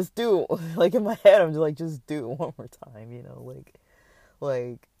just do it. Like, in my head, I'm just like, just do it one more time,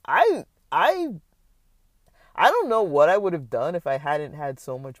 like I don't know what I would have done if I hadn't had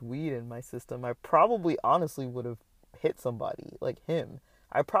so much weed in my system. I probably honestly would have hit somebody, like him.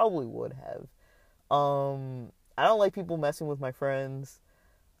 I probably would have. I don't like people messing with my friends.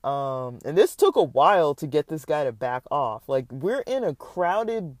 And this took a while to get this guy to back off. Like, we're in a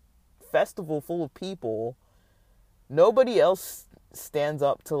crowded festival full of people. Nobody else stands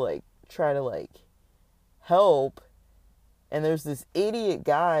up to, like, try to, like, help. And there's this idiot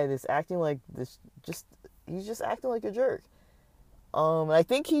guy that's acting like this, he's just acting like a jerk. I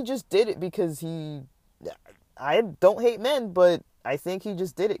think he just did it because I don't hate men, but I think he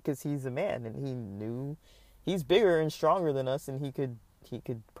just did it because he's a man and he knew he's bigger and stronger than us, and he could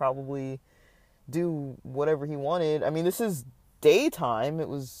probably do whatever he wanted. I mean, this is daytime.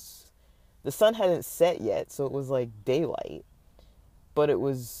 The sun hadn't set yet, so it was like daylight. But that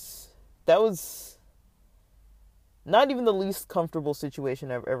was not even the least comfortable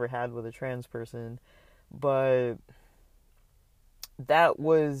situation I've ever had with a trans person, but that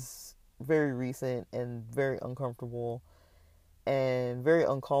was very recent and very uncomfortable and very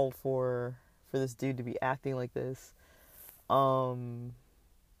uncalled for this dude to be acting like this.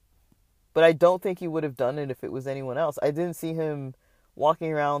 But I don't think he would have done it if it was anyone else. I didn't see him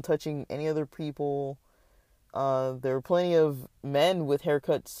walking around touching any other people. There were plenty of men with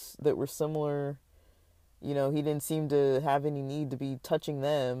haircuts that were similar. You know, he didn't seem to have any need to be touching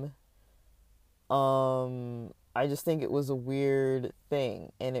them. I just think it was a weird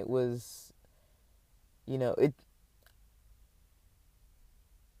thing, and it was, you know,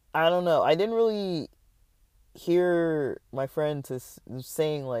 I don't know. I didn't really hear my friend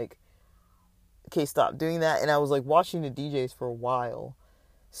saying like, "Okay, stop doing that." And I was like watching the DJs for a while,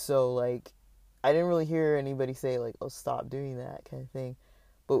 so like, I didn't really hear anybody say like, "Oh, stop doing that," kind of thing.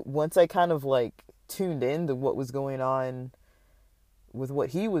 But once I kind of like tuned into what was going on with what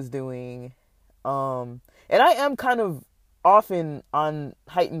he was doing, and I am kind of often on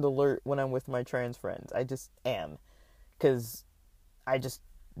heightened alert when I'm with my trans friends. I just am, because I just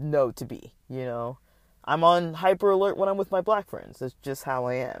know to be, you know. I'm on hyper alert when I'm with my black friends. That's just how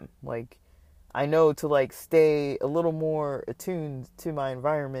I am. Like, I know to like stay a little more attuned to my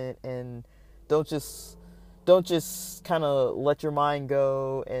environment, and don't just kind of let your mind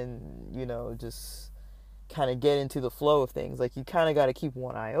go and, you know, just kind of get into the flow of things. Like, you kind of got to keep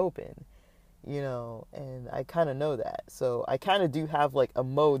one eye open, you know, and I kind of know that. So I kind of do have like a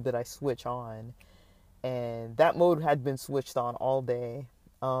mode that I switch on, and that mode had been switched on all day.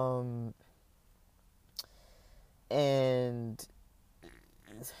 And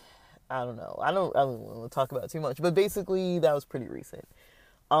I don't know. I don't want to talk about it too much, but basically that was pretty recent.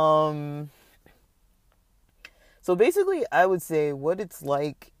 So basically I would say what it's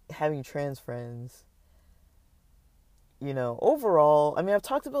like having trans friends, you know, overall, I mean, I've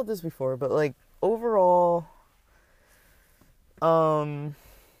talked about this before, but like overall, I'm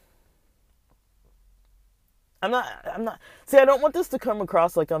not, see, I don't want this to come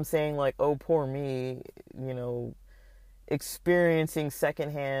across like I'm saying like, oh, poor me, you know, experiencing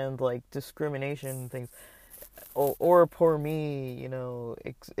secondhand like discrimination and things, or poor me, you know,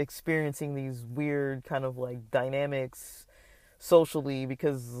 experiencing these weird kind of like dynamics socially,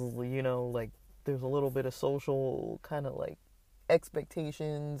 because, you know, like there's a little bit of social kind of like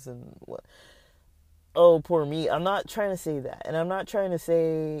expectations and what. Oh, poor me. I'm not trying to say that. And I'm not trying to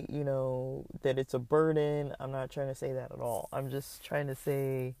say, you know, that it's a burden. I'm not trying to say that at all. I'm just trying to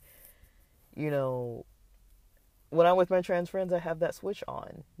say, you know, when I'm with my trans friends, I have that switch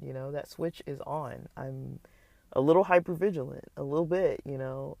on. You know, that switch is on. I'm a little hyper vigilant, a little bit, you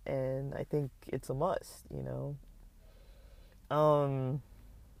know, and I think it's a must, you know.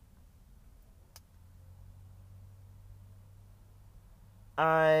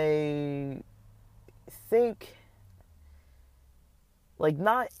 I think, like,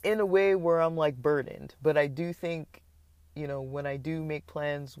 not in a way where I'm like burdened, but I do think, you know, when I do make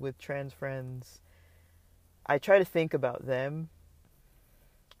plans with trans friends, I try to think about them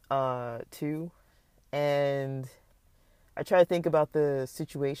too, and I try to think about the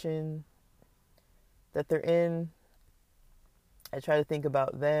situation that they're in. I try to think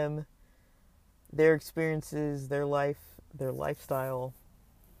about them, their experiences, their life, their lifestyle.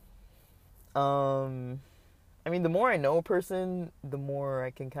 I mean, the more I know a person, the more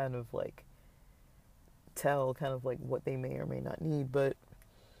I can kind of like tell kind of like what they may or may not need. But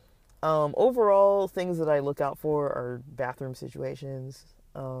overall, things that I look out for are bathroom situations,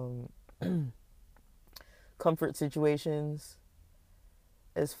 comfort situations,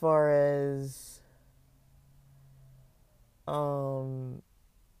 as far as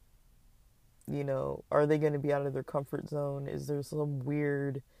you know, are they going to be out of their comfort zone? Is there some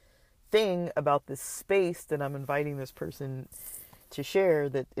weird thing about this space that I'm inviting this person to share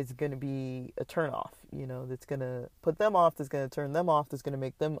that is going to be a turnoff, you know, that's going to put them off, that's going to turn them off, that's going to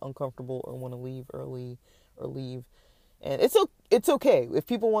make them uncomfortable or want to leave early or leave. And it's okay. If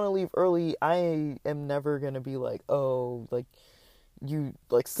people want to leave early, I am never going to be like, oh, like, you,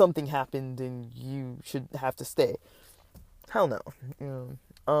 like, something happened and you should have to stay. Hell no. You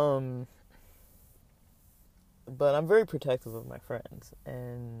know, but I'm very protective of my friends,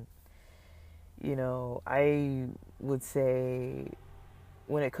 and, you know, I would say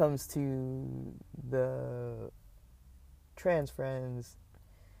when it comes to the trans friends,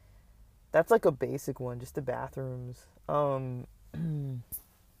 that's like a basic one, just the bathrooms. I'm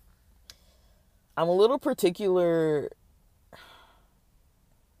a little particular.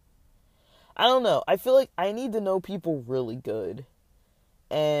 I don't know. I feel like I need to know people really good.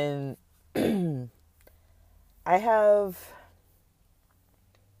 And I have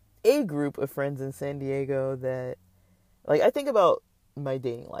a group of friends in San Diego that, like, I think about my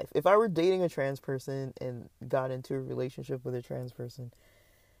dating life. If I were dating a trans person and got into a relationship with a trans person,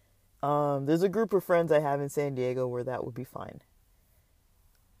 there's a group of friends I have in San Diego where that would be fine.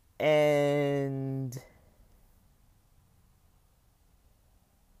 And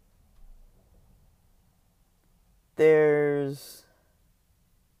there's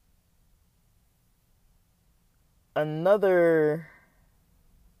another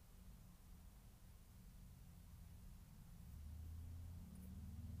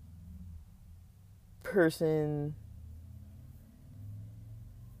person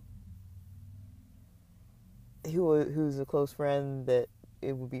who's a close friend that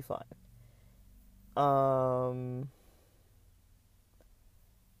it would be fine.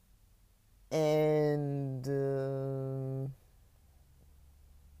 And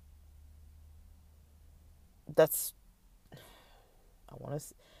that's, I want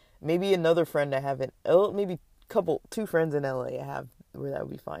to, maybe another friend I haven't, maybe two friends in LA I have where that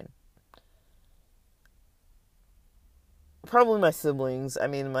would be fine. Probably my siblings. I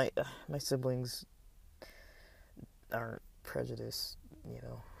mean, my siblings aren't prejudiced,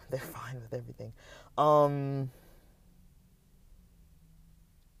 they're fine with everything.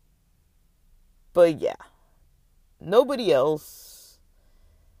 But yeah, nobody else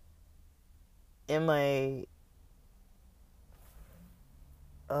in my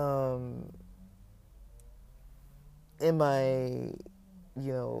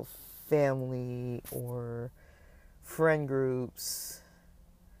family or friend groups,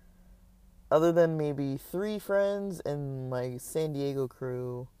 other than maybe 3 friends and my San Diego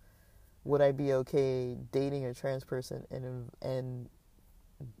crew, would I be okay dating a trans person and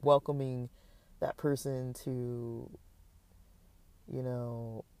welcoming that person to,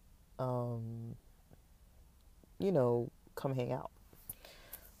 come hang out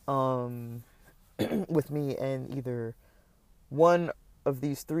with me and either one of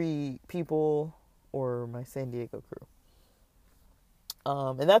these 3 people or my San Diego crew.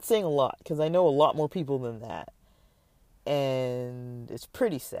 And that's saying a lot, because I know a lot more people than that. And it's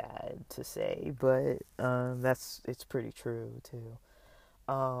pretty sad to say, but it's pretty true too.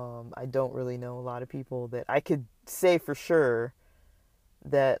 I don't really know a lot of people that I could say for sure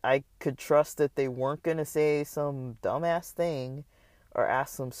that I could trust that they weren't going to say some dumbass thing or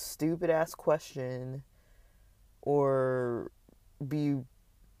ask some stupid ass question or be,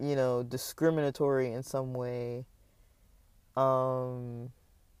 discriminatory in some way. I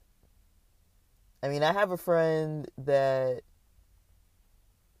mean, I have a friend that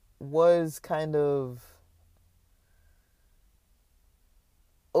was kind of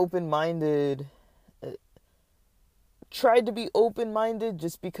open-minded, tried to be open-minded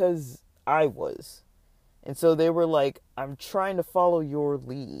just because I was. And so they were like, I'm trying to follow your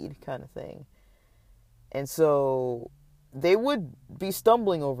lead kind of thing. And so they would be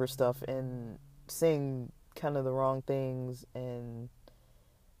stumbling over stuff and saying kind of the wrong things and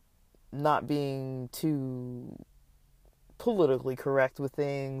not being too politically correct with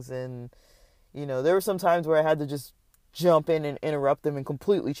things. And, there were some times where I had to just jump in and interrupt them and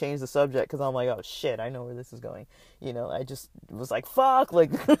completely change the subject because I'm like, oh shit, I know where this is going. I just was like, fuck, like,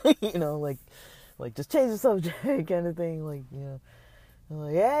 like just change the subject kind of thing. Like,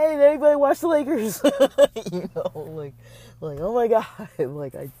 like, hey, did anybody watch the Lakers? Like, oh my God,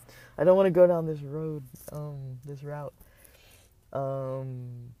 like, I don't want to go down this road, this route.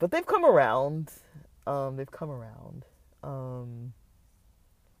 But they've come around.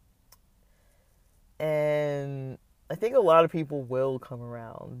 And I think a lot of people will come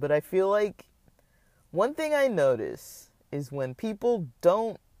around. But I feel like one thing I notice is when people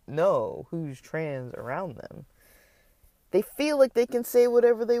don't know who's trans around them, they feel like they can say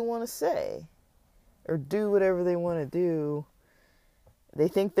whatever they want to say or do whatever they want to do. They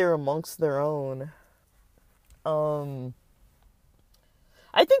think they're amongst their own. I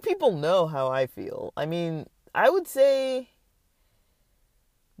think people know how I feel. I mean, I would say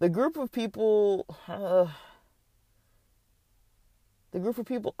the group of people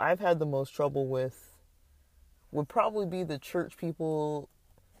I've had the most trouble with would probably be the church people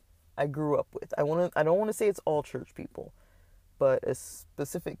I grew up with. I don't want to say it's all church people, but a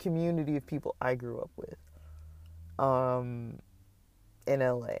specific community of people I grew up with in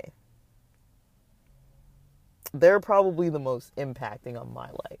LA. They're probably the most impacting on my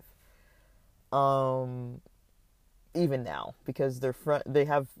life. Even now, because their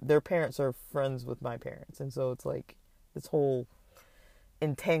parents are friends with my parents, and so it's like this whole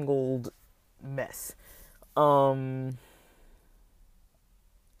entangled mess. But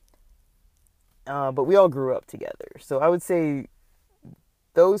we all grew up together, so I would say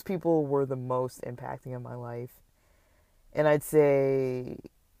those people were the most impacting on my life. And I'd say,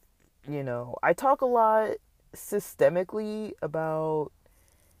 I talk a lot systemically about,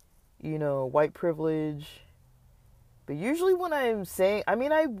 white privilege. But usually when I'm saying,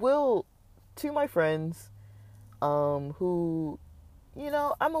 I will to my friends, who,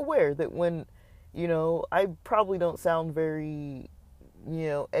 I'm aware that when I probably don't sound very,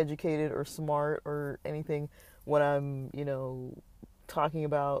 educated or smart or anything when I'm, talking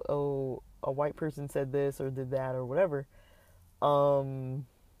about, oh, a white person said this or did that or whatever. Um,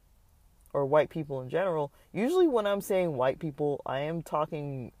 or white people in general. Usually when I'm saying white people, I am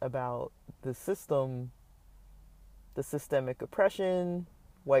talking about the system, the systemic oppression,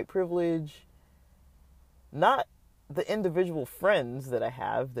 white privilege, not the individual friends that I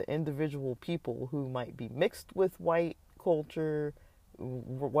have, the individual people who might be mixed with white culture,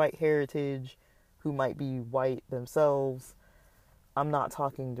 white heritage, who might be white themselves. I'm not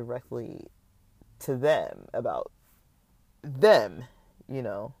talking directly to them about them, you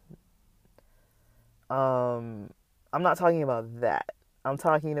know. I'm not talking about that. I'm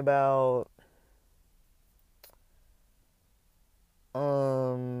talking about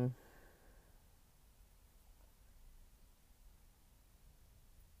um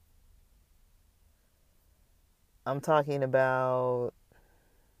I'm talking about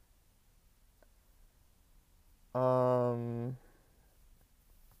um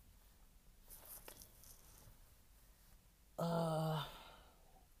uh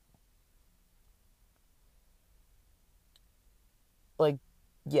like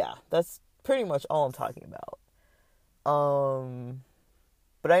yeah, that's pretty much all I'm talking about.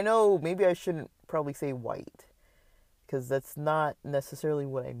 But I know maybe I shouldn't probably say white because that's not necessarily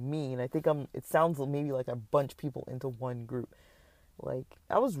what I mean. I think it sounds maybe like I bunch people into one group. Like,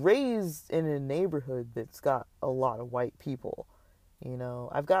 I was raised in a neighborhood that's got a lot of white people.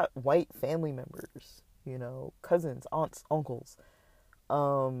 I've got white family members, cousins, aunts, uncles,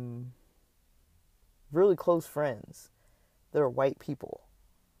 um, really close friends that are white people,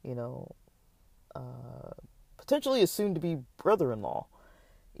 you know, uh, potentially a soon to be brother in law,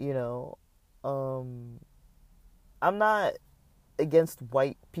 you know. Um, I'm not against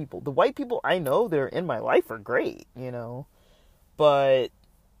white people. The white people I know that are in my life are great, but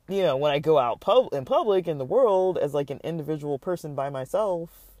when I go out in public in the world as like an individual person by myself,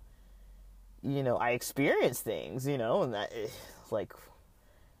 I experience things, and that like,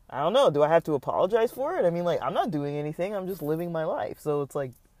 I don't know, do I have to apologize for it? I mean, like, I'm not doing anything. I'm just living my life. So it's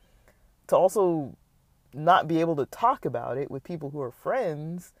like, to also not be able to talk about it with people who are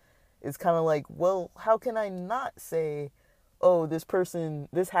friends is kind of like, well, how can I not say, oh, this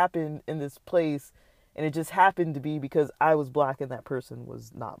happened in this place and it just happened to be because I was black and that person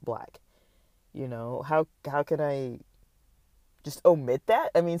was not black? How can I just omit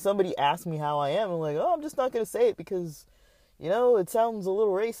that? I mean, somebody asked me how I am. I'm like, oh, I'm just not going to say it because, it sounds a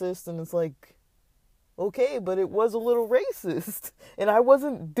little racist. And it's like, okay, but it was a little racist. And I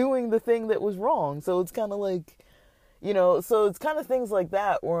wasn't doing the thing that was wrong. So it's kind of like, so it's kind of things like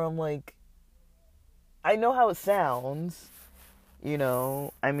that where I'm like, I know how it sounds,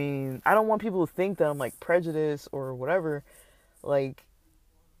 I mean, I don't want people to think that I'm like prejudiced or whatever. Like,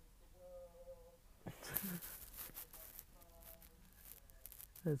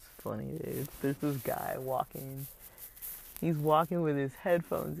 that's funny, dude. There's this guy walking. He's walking with his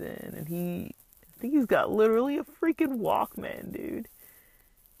headphones in, and I think he's got literally a freaking Walkman, dude.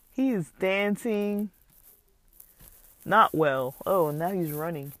 He is dancing. Not well. Oh, and now he's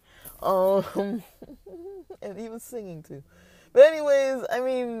running. And he was singing too. But anyways, I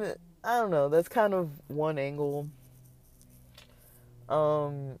mean, I don't know. That's kind of one angle. I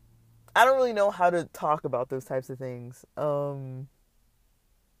don't really know how to talk about those types of things. And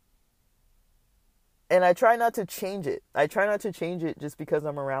I try not to change it. I try not to change it just because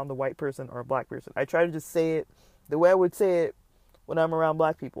I'm around the white person or a black person. I try to just say it the way I would say it when I'm around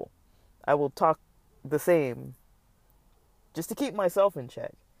black people. I will talk the same just to keep myself in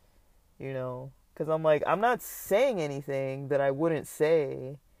check, because I'm like, I'm not saying anything that I wouldn't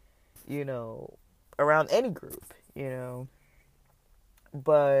say, around any group,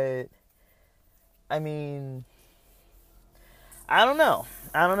 But, I mean, I don't know.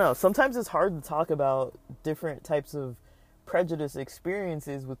 Sometimes it's hard to talk about different types of prejudice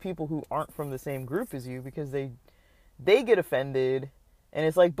experiences with people who aren't from the same group as you because they get offended and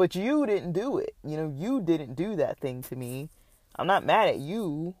it's like, but you didn't do it. You didn't do that thing to me. I'm not mad at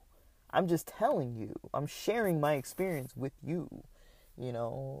you. I'm just telling you. I'm sharing my experience with you,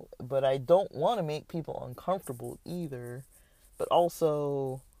 but I don't want to make people uncomfortable either. But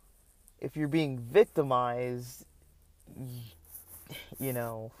also, if you're being victimized,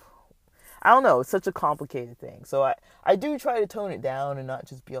 I don't know, it's such a complicated thing. So I do try to tone it down and not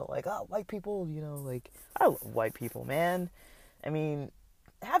just be all like, oh, white people, like, I love white people, man. I mean,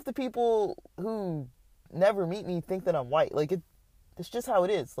 half the people who never meet me think that I'm white. Like, it's just how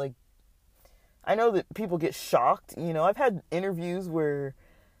it is. Like, I know that people get shocked. I've had interviews where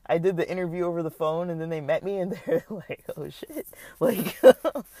I did the interview over the phone, and then they met me, and they're like, "Oh shit!" Like,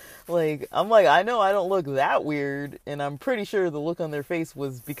 like I'm like, I know I don't look that weird, and I'm pretty sure the look on their face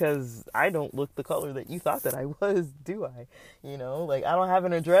was because I don't look the color that you thought that I was, do I? You know, like I don't have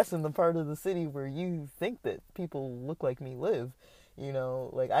an address in the part of the city where you think that people look like me live. You know,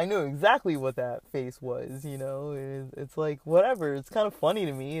 like I knew exactly what that face was. You know, it's like whatever. It's kind of funny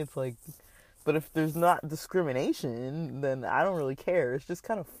to me. It's like. But if there's not discrimination, then I don't really care. It's just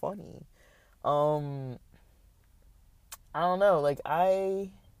kind of funny. I don't know. Like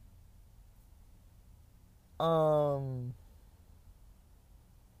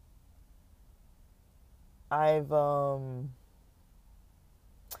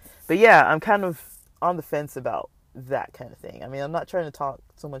but yeah, I'm kind of on the fence about that kind of thing. I mean, I'm not trying to talk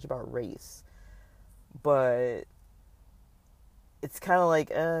so much about race, but it's kind of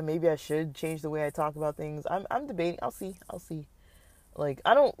like, maybe I should change the way I talk about things. I'm debating. I'll see. Like,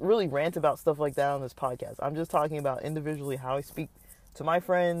 I don't really rant about stuff like that on this podcast. I'm just talking about individually how I speak to my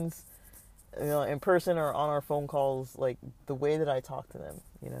friends, you know, in person or on our phone calls, like the way that I talk to them,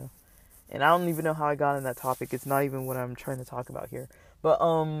 you know. And I don't even know how I got on that topic. It's not even what I'm trying to talk about here. But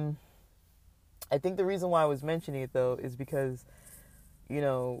I think the reason why I was mentioning it though is because, you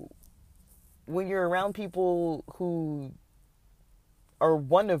know, when you're around people who are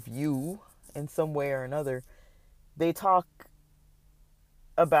one of you in some way or another, they talk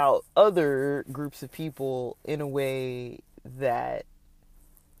about other groups of people in a way that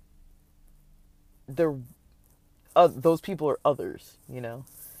they're those people are others, you know.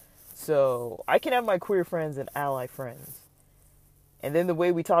 So I can have my queer friends and ally friends, and then the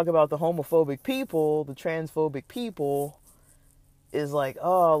way we talk about the homophobic people, the transphobic people, is like,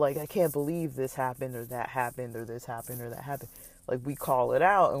 oh, like I can't believe this happened or that happened or this happened or that happened. Like we call it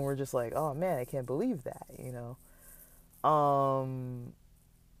out and we're just like, oh man, I can't believe that, you know.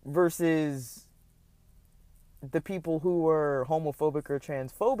 Versus the people who are homophobic or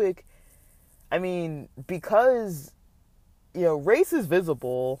transphobic, I mean, because, you know, race is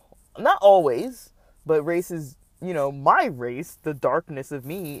visible, not always, but race is, you know, my race, the darkness of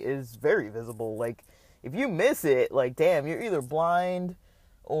me is very visible. Like, if you miss it, like, damn, you're either blind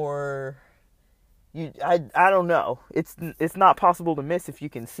or I don't know. It's not possible to miss if you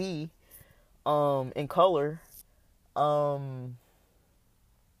can see, in color. I'm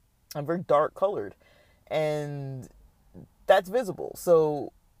very dark colored, and that's visible.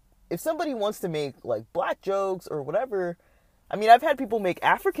 So if somebody wants to make like black jokes or whatever, I mean, I've had people make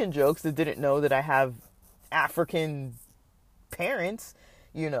African jokes that didn't know that I have African parents,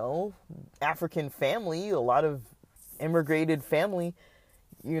 you know, African family, a lot of immigrated family,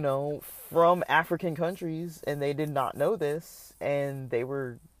 you know, from African countries, and they did not know this, and they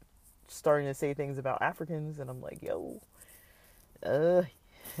were starting to say things about Africans, and I'm like, yo,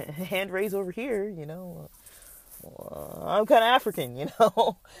 hand raise over here, you know, I'm kind of African, you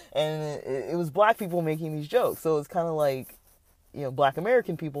know, and it was black people making these jokes, so it's kind of like, you know, black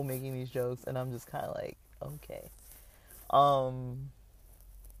American people making these jokes, and I'm just kind of like, okay,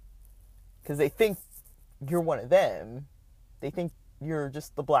 because they think you're one of them, they think you're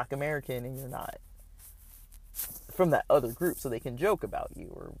just the black American and you're not from that other group, so they can joke about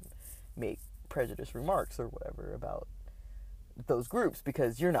you or make prejudiced remarks or whatever about those groups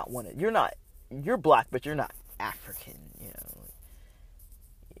because you're you're black, but you're not African, you know.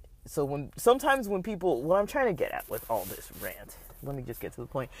 So sometimes when people, what I'm trying to get at with all this rant, let me just get to the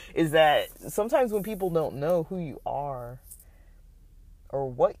point, is that sometimes when people don't know who you are or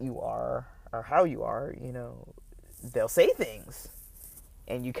what you are or how you are, you know, they'll say things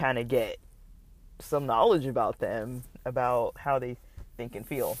and you kind of get some knowledge about them, about how they think and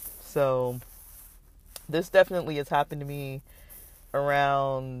feel. So this definitely has happened to me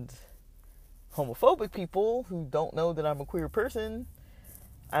around homophobic people who don't know that I'm a queer person.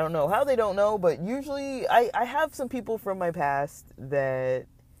 I don't know how they don't know, but usually I have some people from my past that,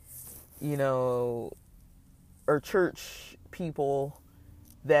 you know, are church people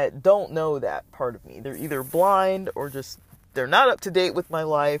that don't know that part of me. They're either blind or just, they're not up to date with my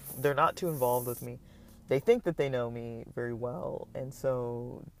life. They're not too involved with me. They think that they know me very well, and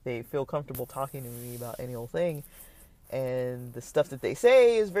so they feel comfortable talking to me about any old thing. And the stuff that they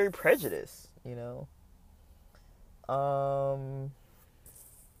say is very prejudiced, you know.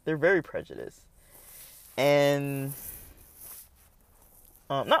 They're very prejudiced. And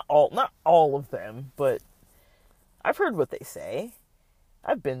not all of them, but I've heard what they say.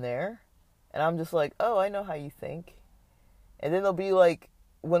 I've been there. And I'm just like, oh, I know how you think. And then they'll be like,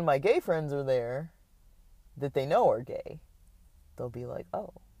 when my gay friends are there, that they know are gay, they'll be like,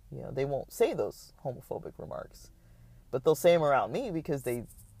 oh, you know, they won't say those homophobic remarks. But they'll say them around me because they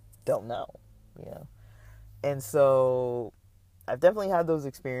don't know, you know. And so I've definitely had those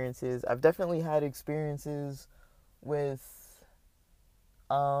experiences. I've definitely had experiences with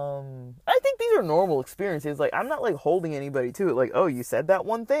I think these are normal experiences. Like, I'm not like holding anybody to it. Like, oh, you said that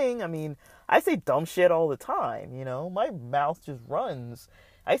one thing. I mean, I say dumb shit all the time, you know? My mouth just runs.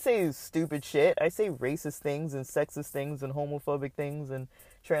 I say stupid shit. I say racist things and sexist things and homophobic things and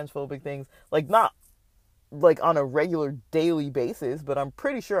transphobic things. Like, not like on a regular daily basis, but I'm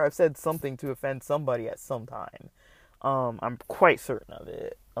pretty sure I've said something to offend somebody at some time. I'm quite certain of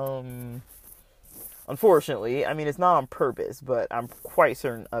it. Unfortunately, I mean, it's not on purpose, but I'm quite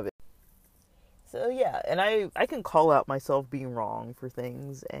certain of it. So yeah, and I can call out myself being wrong for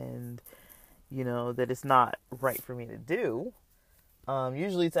things, and you know that it's not right for me to do.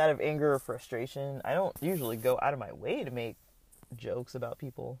 Usually it's out of anger or frustration. I don't usually go out of my way to make jokes about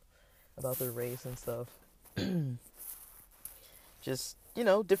people, about their race and stuff. Just, you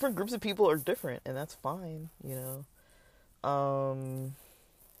know, different groups of people are different, and that's fine, you know.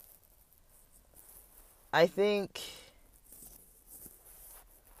 I think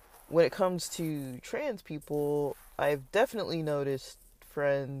when it comes to trans people, I've definitely noticed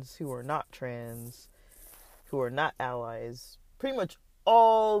friends who are not trans, who are not allies, pretty much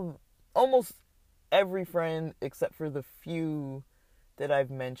almost every friend except for the few that I've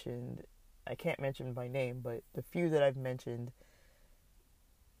mentioned. I can't mention by name, but the few that I've mentioned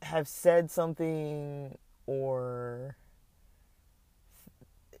have said something or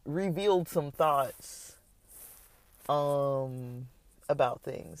revealed some thoughts about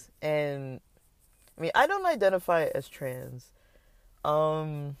things. And I mean, I don't identify as trans.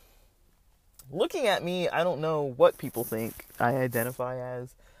 Looking at me, I don't know what people think I identify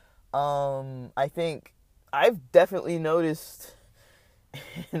as. I think I've definitely noticed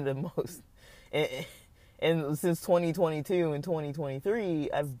in the most and since 2022 and 2023,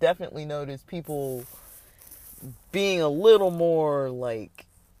 I've definitely noticed people being a little more like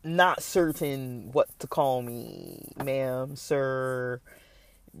not certain what to call me, ma'am, sir.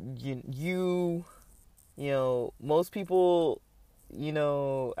 You know, most people, you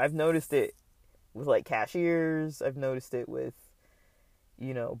know, I've noticed it with like cashiers. I've noticed it with,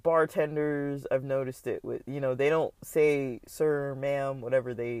 you know, bartenders. I've noticed it with, you know, they don't say sir, ma'am,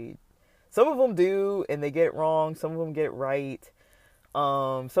 whatever. Some of them do, and they get it wrong. Some of them get it right.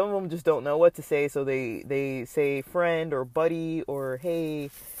 Some of them just don't know what to say, so they say friend or buddy or hey,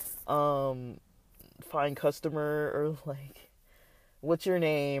 fine customer, or like, what's your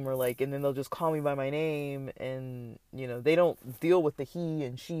name, or like, and then they'll just call me by my name, and you know, they don't deal with the he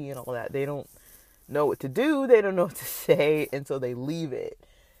and she and all that. They don't know what to do, they don't know what to say, and so they leave it.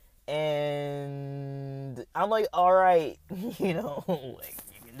 And I'm like, all right, you know, like,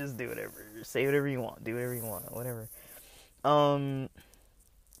 you can just do whatever, say whatever you want, do whatever you want, whatever.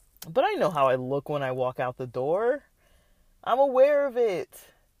 But I know how I look when I walk out the door. I'm aware of it.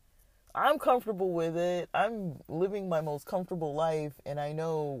 I'm comfortable with it. I'm living my most comfortable life, and I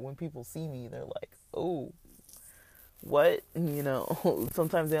know when people see me, they're like, oh, what? You know,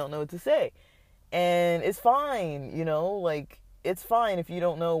 sometimes they don't know what to say. And it's fine, you know, like, it's fine if you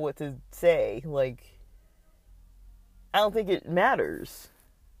don't know what to say. Like, I don't think it matters,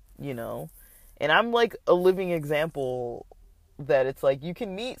 you know. And I'm like a living example that it's like you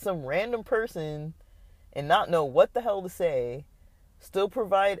can meet some random person and not know what the hell to say, still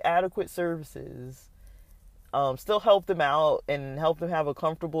provide adequate services, still help them out and help them have a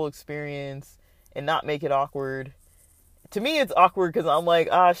comfortable experience and not make it awkward. To me, it's awkward because I'm like,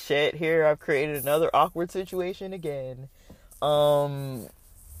 ah, shit, here I've created another awkward situation again.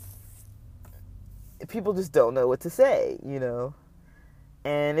 People just don't know what to say, you know,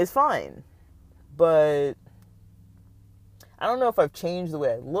 and it's fine. But I don't know if I've changed the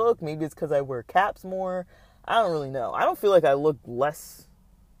way I look. Maybe it's because I wear caps more. I don't really know. I don't feel like I look less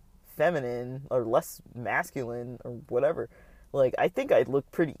feminine or less masculine or whatever. Like, I think I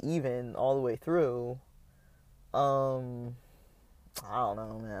look pretty even all the way through. I don't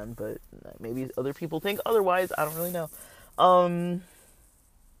know, man, but maybe other people think otherwise. I don't really know.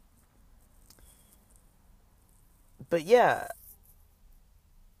 But yeah,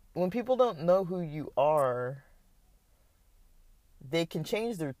 when people don't know who you are, they can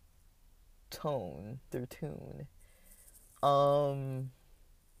change their tone, their tune. And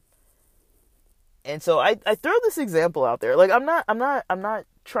so I throw this example out there. Like, I'm not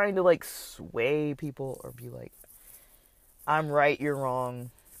trying to like sway people or be like, I'm right, you're wrong,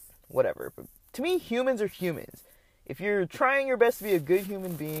 whatever. But to me, humans are humans. If you're trying your best to be a good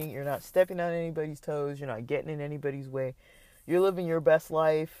human being, you're not stepping on anybody's toes, you're not getting in anybody's way, you're living your best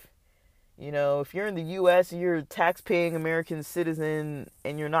life, You know, if you're in the U.S., you're a tax-paying American citizen,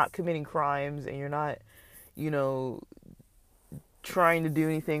 and you're not committing crimes, and you're not, you know, trying to do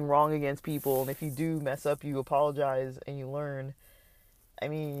anything wrong against people, and if you do mess up, you apologize and you learn. I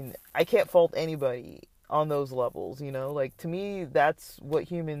mean, I can't fault anybody on those levels, you know? Like, to me, that's what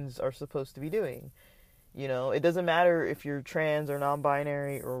humans are supposed to be doing. You know, it doesn't matter if you're trans or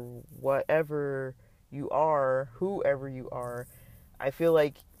non-binary or whatever you are, whoever you are. I feel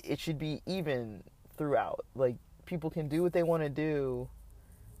like it should be even throughout. Like, people can do what they want to do.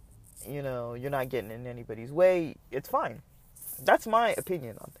 You know, you're not getting in anybody's way. It's fine. That's my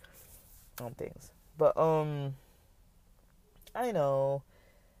opinion on things. But I know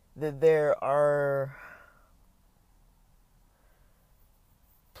that there are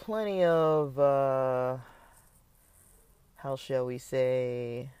plenty of how shall we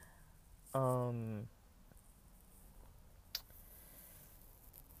say,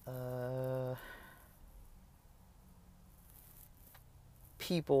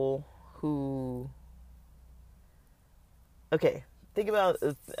 people who, okay, think about,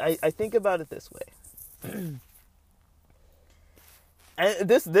 I think about it this way. And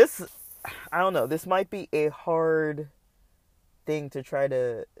this, I don't know, this might be a hard thing to try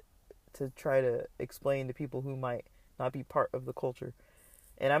to explain to people who might not be part of the culture.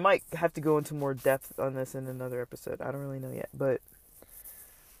 And I might have to go into more depth on this in another episode. I don't really know yet. But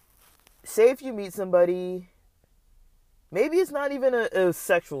say if you meet somebody, maybe it's not even a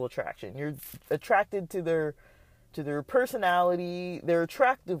sexual attraction. You're attracted to their personality. They're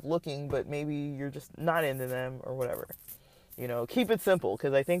attractive looking, but maybe you're just not into them or whatever. You know, keep it simple,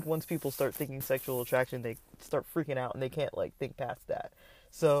 because I think once people start thinking sexual attraction, they start freaking out and they can't, like, think past that.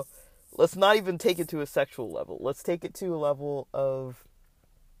 So let's not even take it to a sexual level. Let's take it to a level of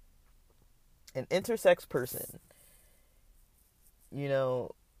an intersex person. You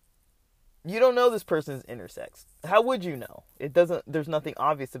know, you don't know this person's intersex. How would you know? There's nothing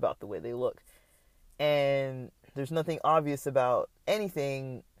obvious about the way they look. And there's nothing obvious about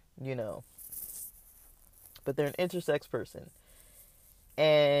anything, you know. But they're an intersex person.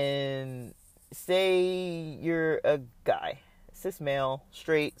 And say you're a guy, cis male,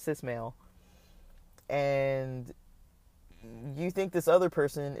 straight cis male, and you think this other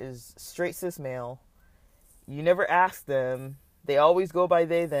person is straight cis male. You never ask them. They always go by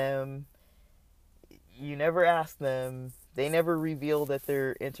they, them. You never ask them. They never reveal that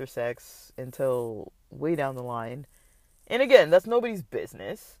they're intersex until way down the line. And again, that's nobody's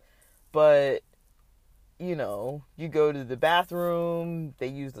business. But, you know, you go to the bathroom, they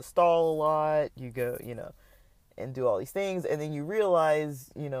use the stall a lot, you go, you know, and do all these things, and then you realize,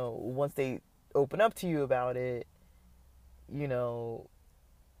 you know, once they open up to you about it, you know,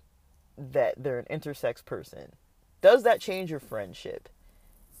 that they're an intersex person. Does that change your friendship?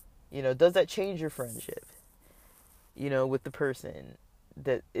 You know, does that change your friendship, you know, with the person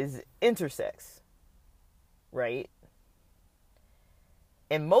that is intersex, right?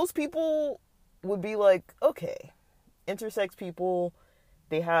 And most people would be like, okay, intersex people,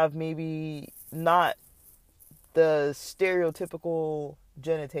 they have maybe not the stereotypical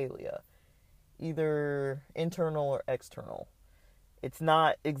genitalia, either internal or external. It's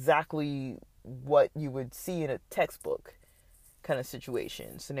not exactly what you would see in a textbook kind of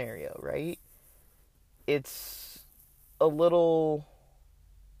situation, scenario, right? It's a little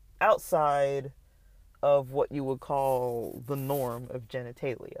outside of what you would call the norm of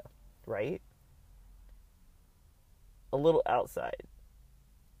genitalia, right? A little outside.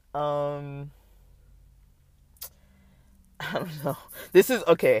 I don't know. This is,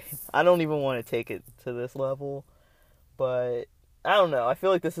 okay, I don't even want to take it to this level, but I don't know. I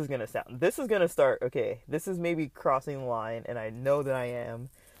feel like this is going to start, okay, this is maybe crossing the line, and I know that I am,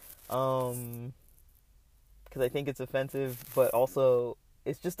 because I think it's offensive, but also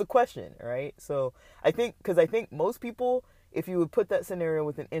it's just a question, right? So I think most people, if you would put that scenario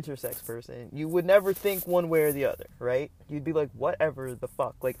with an intersex person, you would never think one way or the other, right? You'd be like, whatever the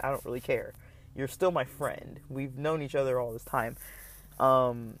fuck, like, I don't really care. You're still my friend. We've known each other all this time.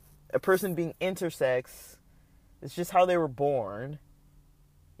 A person being intersex, it's just how they were born.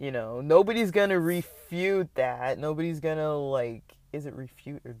 You know, nobody's gonna refute that. Nobody's gonna, like, is it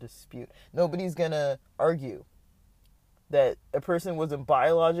refute or dispute? Nobody's gonna argue that a person wasn't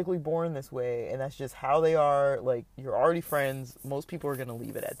biologically born this way, and that's just how they are. Like, you're already friends. Most people are gonna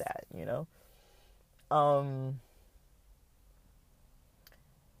leave it at that, you know?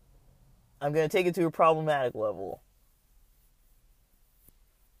 I'm gonna take it to a problematic level.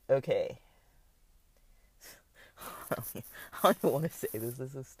 Okay. I don't even want to say this.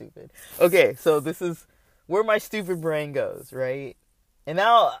 This is stupid. Okay, so this is where my stupid brain goes, right? And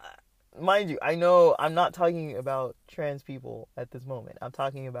now, mind you, I know I'm not talking about trans people at this moment. I'm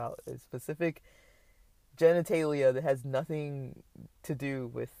talking about a specific genitalia that has nothing to do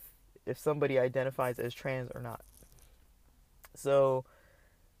with if somebody identifies as trans or not. So,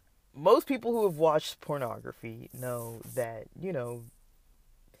 most people who have watched pornography know that,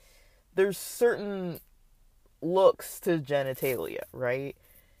 there's certain looks to genitalia, right?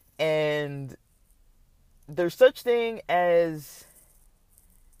 And there's such thing as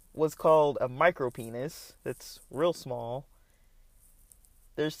what's called a micropenis that's real small.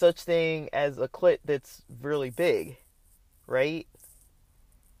 There's such thing as a clit that's really big, right?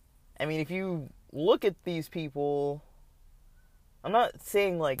 I mean, if you look at these people, I'm not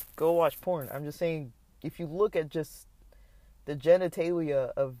saying like go watch porn. I'm just saying if you look at just the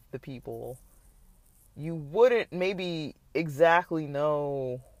genitalia of the people, you wouldn't maybe exactly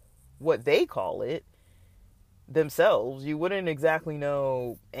know what they call it themselves. You wouldn't exactly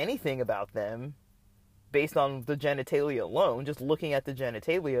know anything about them based on the genitalia alone, just looking at the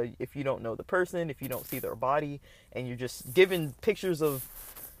genitalia. If you don't know the person, if you don't see their body, and you're just given pictures of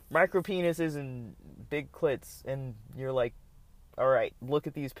micropenises and big clits, and you're like, all right, look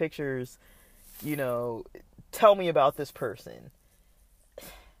at these pictures, tell me about this person.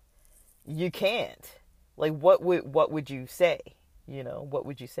 You can't. Like, what would you say? What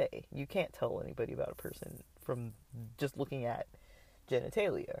would you say? You can't tell anybody about a person from just looking at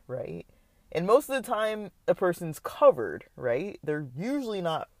genitalia, right? And most of the time, a person's covered, right? They're usually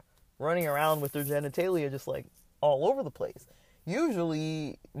not running around with their genitalia just like all over the place.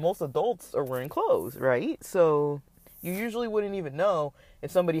 Usually, most adults are wearing clothes, right? So you usually wouldn't even know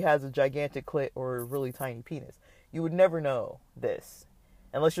if somebody has a gigantic clit or a really tiny penis. You would never know this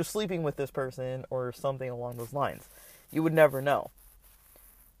unless you're sleeping with this person or something along those lines. You would never know.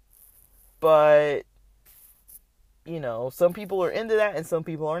 But, some people are into that and some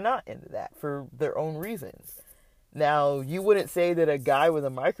people are not into that for their own reasons. Now, you wouldn't say that a guy with a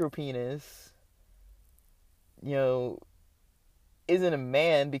micropenis, isn't a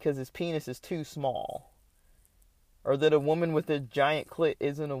man because his penis is too small. Or that a woman with a giant clit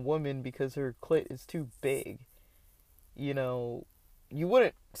isn't a woman because her clit is too big. You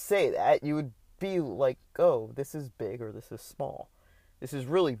wouldn't say that. You would be like, oh, this is big or this is small. This is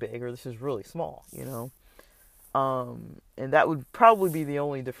really big or this is really small, And that would probably be the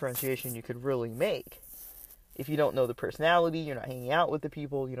only differentiation you could really make. If you don't know the personality, you're not hanging out with the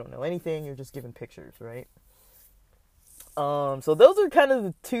people, you don't know anything, you're just given pictures, right? So those are kind of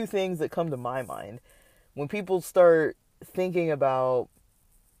the two things that come to my mind when people start thinking about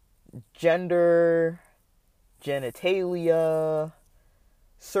gender, genitalia,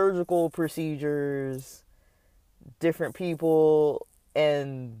 surgical procedures, different people,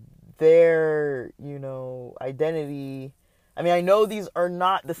 and their, identity. I mean, I know these are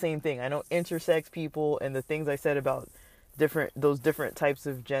not the same thing. I know intersex people and the things I said about those different types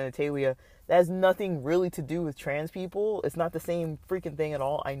of genitalia, that has nothing really to do with trans people. It's not the same freaking thing at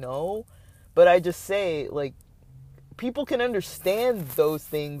all, I know. But I just say, like, people can understand those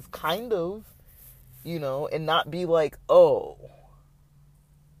things, kind of, and not be like, oh,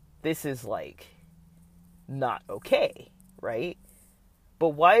 this is, like, not okay, right? But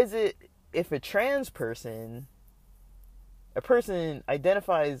why is it, if a person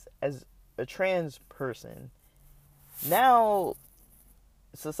identifies as a trans person, now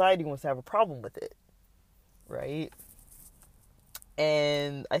society wants to have a problem with it, right?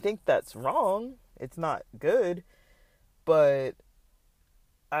 And I think that's wrong. It's not good. But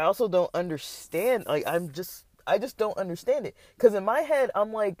I also don't understand. Like, I just don't understand it. Because in my head,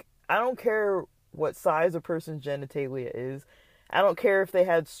 I'm like, I don't care what size a person's genitalia is. I don't care if they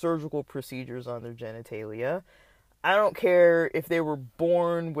had surgical procedures on their genitalia. I don't care if they were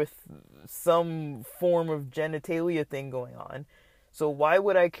born with some form of genitalia thing going on. So why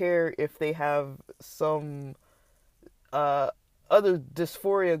would I care if they have some other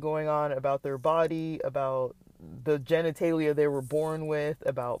dysphoria going on about their body, about the genitalia they were born with,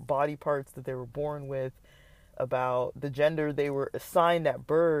 about body parts that they were born with, about the gender they were assigned at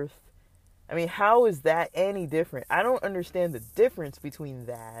birth? I mean, how is that any different? I don't understand the difference between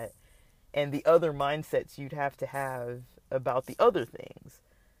that and the other mindsets you'd have to have about the other things.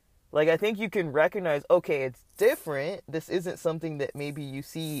 Like, I think you can recognize, okay, it's different. This isn't something that maybe you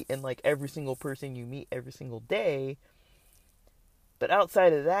see in, like, every single person you meet every single day. But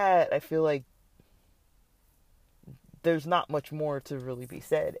outside of that, I feel like there's not much more to really be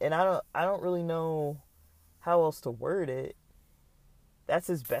said. And I don't really know how else to word it. That's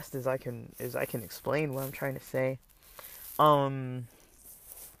as best as I can explain what I'm trying to say. I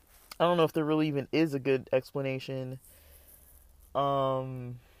don't know if there really even is a good explanation.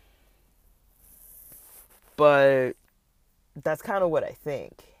 But that's kind of what I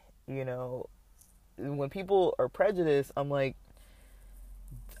think. You know, when people are prejudiced, I'm like,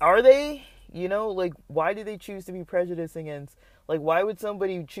 are they? You know, like, why do they choose to be prejudiced against, like, why would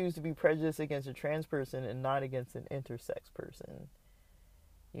somebody choose to be prejudiced against a trans person and not against an intersex person?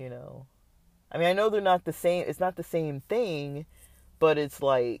 You know? I mean, I know they're not the same, it's not the same thing, but it's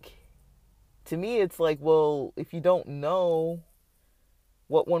like, to me, it's like, well, if you don't know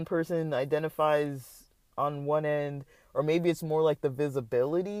what one person identifies on one end, or maybe it's more like the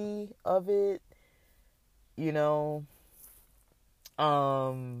visibility of it, you know,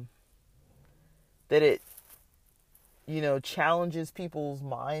 that it, you know, challenges people's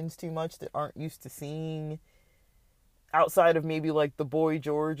minds too much that aren't used to seeing outside of maybe like the Boy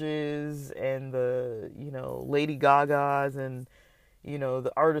Georges and the, you know, Lady Gagas and, you know,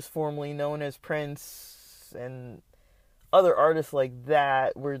 the artists formerly known as Prince and other artists like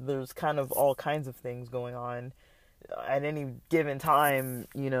that, where there's kind of all kinds of things going on at any given time,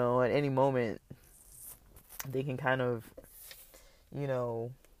 you know, at any moment. They can kind of, you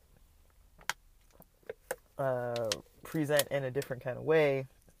know, present in a different kind of way.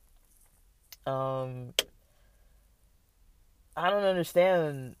 I don't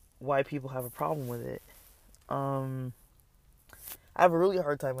understand why people have a problem with it. I have a really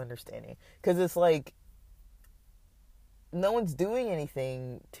hard time understanding, because it's like, no one's doing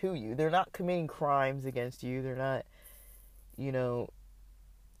anything to you. They're not committing crimes against you. They're not, you know,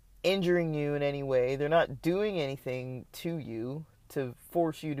 injuring you in any way. They're not doing anything to you to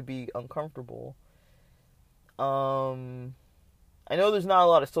force you to be uncomfortable. I know there's not a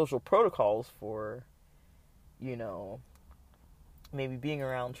lot of social protocols for, you know, maybe being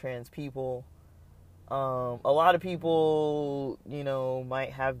around trans people. A lot of people, you know,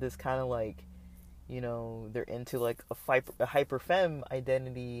 might have this kind of like, you know, they're into like a hyper femme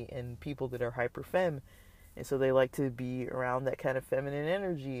identity, and people that are hyper femme, and so they like to be around that kind of feminine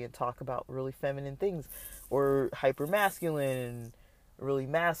energy and talk about really feminine things, or hyper masculine and really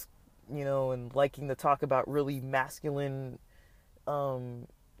you know, and liking to talk about really masculine,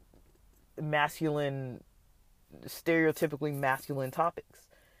 stereotypically masculine topics,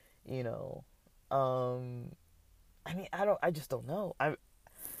 you know. I mean, I just don't know.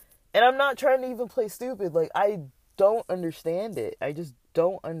 And I'm not trying to even play stupid. Like, I don't understand it. I just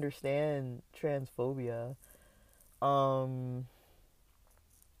don't understand transphobia. But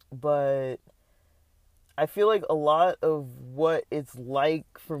I feel like a lot of what it's like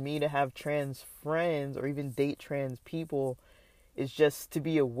for me to have trans friends or even date trans people is just to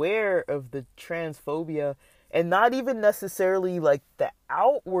be aware of the transphobia, and not even necessarily like the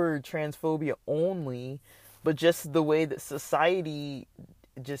outward transphobia only, but just the way that society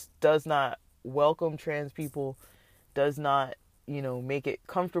just does not welcome trans people, does not, you know, make it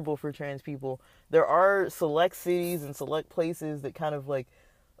comfortable for trans people. There are select cities and select places that kind of like,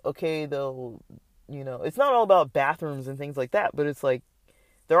 okay, they'll, you know, it's not all about bathrooms and things like that, but it's like,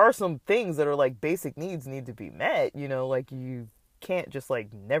 there are some things that are like basic needs need to be met, you know, like you can't just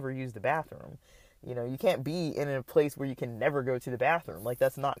like never use the bathroom. You know, you can't be in a place where you can never go to the bathroom. Like,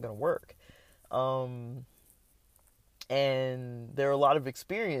 that's not going to work. And there are a lot of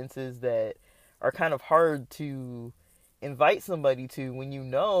experiences that are kind of hard to invite somebody to when you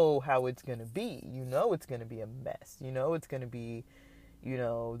know how it's going to be. You know it's going to be a mess. You know it's going to be, you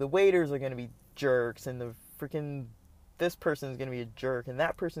know, the waiters are going to be jerks, and the freaking, this person is going to be a jerk, and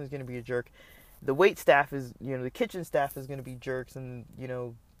that person is going to be a jerk. The wait staff is, you know, the kitchen staff is going to be jerks, and, you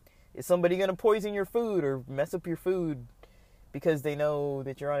know, is somebody going to poison your food or mess up your food because they know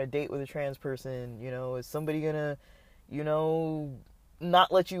that you're on a date with a trans person? You know, is somebody going to, you know,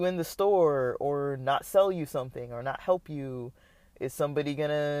 not let you in the store or not sell you something or not help you? Is somebody going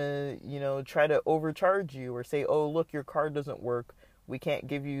to, you know, try to overcharge you or say, oh, look, your card doesn't work, we can't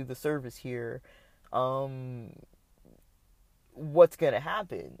give you the service here? What's going to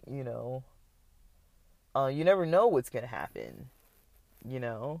happen, you know? You never know what's going to happen, you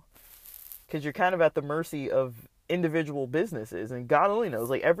know? Because you're kind of at the mercy of individual businesses, and God only knows,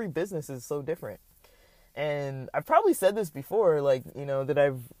 like, every business is so different. And I've probably said this before, like, you know, that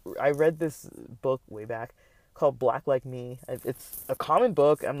I read this book way back called Black Like Me. It's a common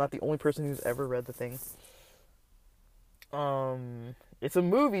book. I'm not the only person who's ever read the thing. It's a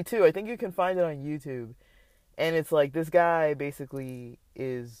movie too. I think you can find it on YouTube. And it's like, this guy basically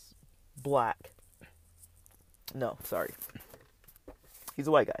is black. No, sorry. He's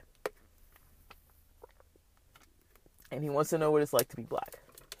a white guy. And he wants to know what it's like to be black.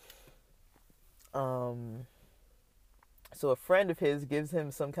 So a friend of his gives him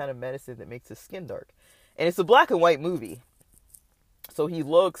some kind of medicine that makes his skin dark. And it's a black and white movie. So he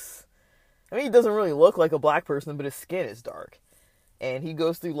looks I mean, he doesn't really look like a black person, but his skin is dark. And he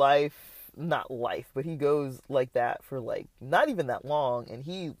goes through not life, but he goes like that for like not even that long, and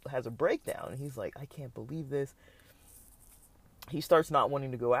he has a breakdown, and he's like, I can't believe this. He starts not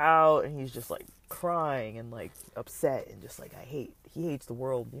wanting to go out, and he's just like crying and like upset and just like, he hates the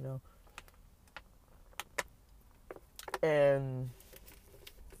world, you know. And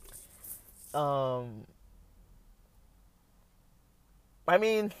I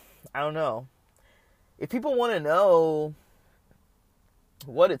mean, I don't know. If people want to know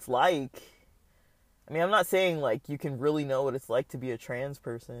what it's like, I mean, I'm not saying like you can really know what it's like to be a trans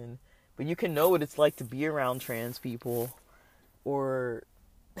person, but you can know what it's like to be around trans people or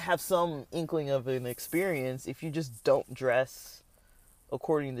have some inkling of an experience if you just don't dress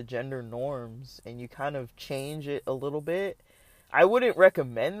according to gender norms and you kind of change it a little bit. I wouldn't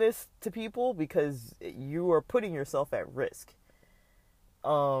recommend this to people because you are putting yourself at risk.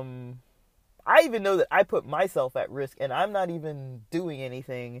 I even know that I put myself at risk and I'm not even doing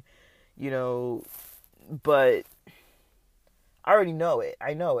anything, you know, but I already know it.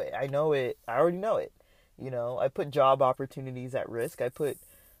 I already know it. You know, I put job opportunities at risk. I put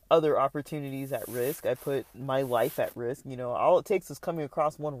other opportunities at risk. I put my life at risk. You know, all it takes is coming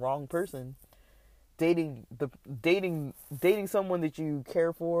across one wrong person, dating someone that you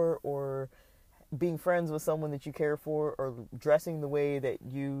care for, or being friends with someone that you care for, or dressing the way that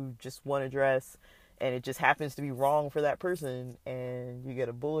you just want to dress, and it just happens to be wrong for that person, and you get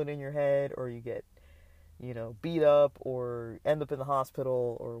a bullet in your head, or you get, you know, beat up, or end up in the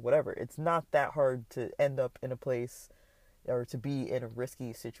hospital, or whatever. It's not that hard to end up in a place or to be in a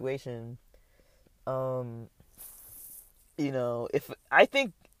risky situation. You know, if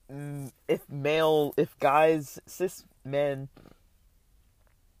guys, cis men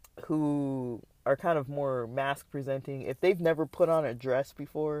who are kind of more mask presenting, if they've never put on a dress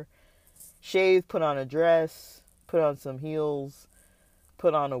before, shave, put on a dress, put on some heels,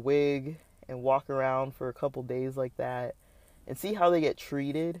 put on a wig, and walk around for a couple days like that, and see how they get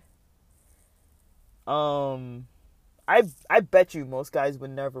treated, I bet you most guys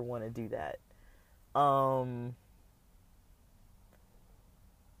would never want to do that.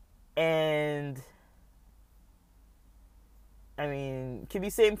 And I mean, it can be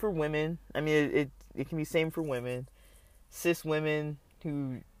same for women. I mean, it can be same for women. Cis women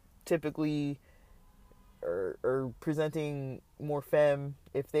who typically are presenting more femme,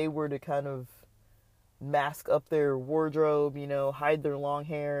 if they were to kind of mask up their wardrobe, you know, hide their long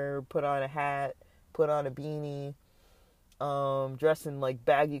hair, put on a hat, put on a beanie, dress in like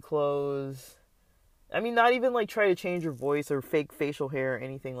baggy clothes. I mean, not even like try to change your voice or fake facial hair or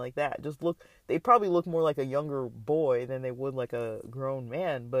anything like that. Just they probably look more like a younger boy than they would like a grown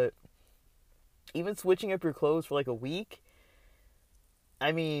man. But even switching up your clothes for like a week,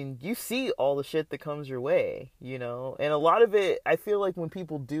 I mean, you see all the shit that comes your way, you know? And a lot of it, I feel like when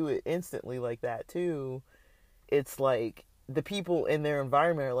people do it instantly like that too, it's like the people in their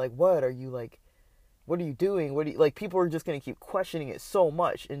environment are like, what are you doing? Like, people are just going to keep questioning it so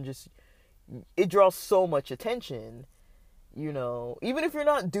much, and just, it draws so much attention, you know? Even if you're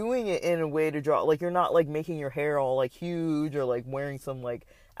not doing it in a way to draw, like, you're not like making your hair all like huge, or like wearing some like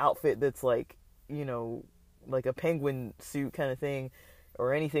outfit that's like, you know, like a penguin suit kind of thing,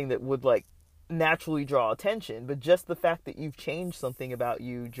 or anything that would like naturally draw attention, but just the fact that you've changed something about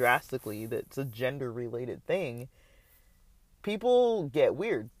you drastically that's a gender related thing, people get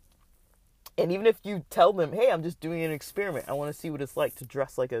weird. And even if you tell them, hey, I'm just doing an experiment, I want to see what it's like to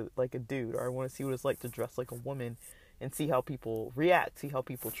dress like a dude, or I want to see what it's like to dress like a woman, and see how people react, see how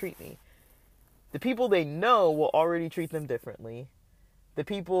people treat me, the people they know will already treat them differently. The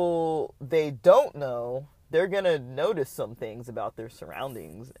people they don't know, they're going to notice some things about their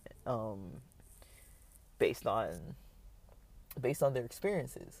surroundings, based on their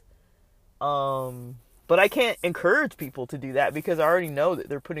experiences. But I can't encourage people to do that, because I already know that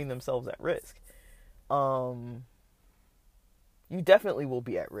they're putting themselves at risk. You definitely will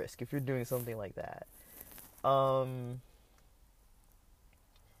be at risk if you're doing something like that.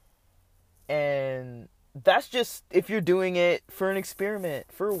 And that's just if you're doing it for an experiment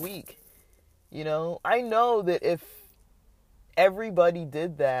for a week. You know, I know that if everybody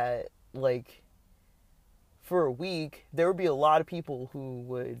did that, like, for a week, there would be a lot of people who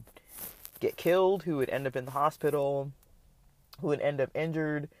would get killed, who would end up in the hospital, who would end up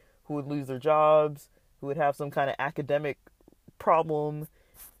injured, who would lose their jobs, who would have some kind of academic problem.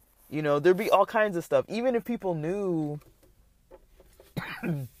 You know, there'd be all kinds of stuff. Even if people knew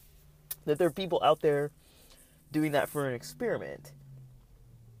that there are people out there doing that for an experiment,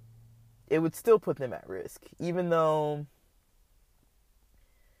 it would still put them at risk. Even though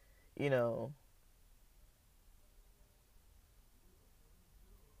you know,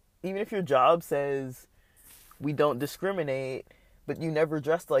 even if your job says we don't discriminate, but you never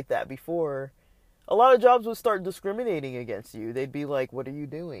dressed like that before, a lot of jobs would start discriminating against you. They'd be like, what are you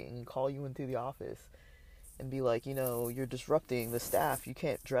doing? And call you into the office and be like, you're disrupting the staff. You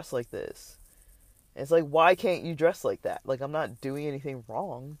can't dress like this. And it's like, why can't you dress like that? Like, I'm not doing anything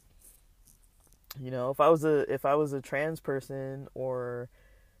wrong. If I was a trans person or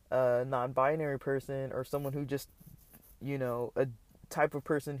a non-binary person or someone who just, a type of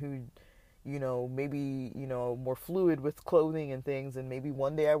person who, maybe, more fluid with clothing and things, and maybe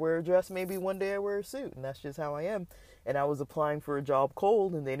one day I wear a dress, maybe one day I wear a suit, and that's just how I am. And I was applying for a job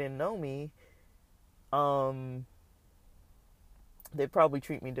cold and they didn't know me, they'd probably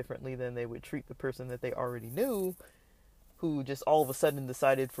treat me differently than they would treat the person that they already knew, who just all of a sudden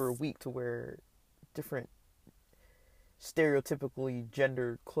decided for a week to wear different stereotypically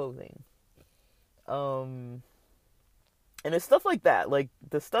gendered clothing. And it's stuff like that, like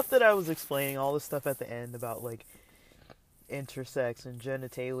the stuff that I was explaining, all the stuff at the end about like intersex and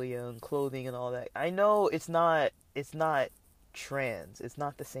genitalia and clothing and all that. I know it's not trans. It's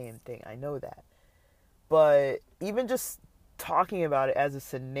not the same thing. I know that. But even just talking about it as a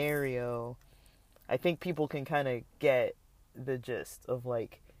scenario, I think people can kind of get the gist of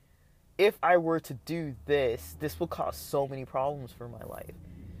like, if I were to do this will cause so many problems for my life.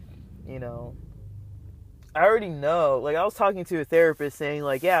 I already know, like I was talking to a therapist saying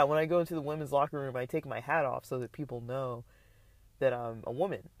like, yeah, when I go into the women's locker room, I take my hat off so that people know that I'm a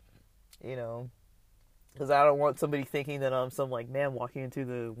woman, because I don't want somebody thinking that I'm some like man walking into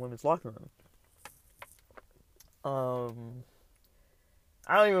the women's locker room.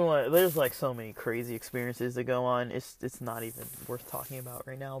 I don't even want, there's like so many crazy experiences that go on. It's not even worth talking about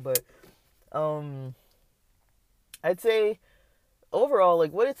right now, but I'd say overall,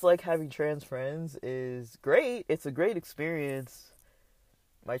 like, what it's like having trans friends is great. It's a great experience.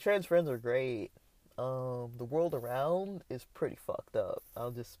 My trans friends are great. The world around is pretty fucked up.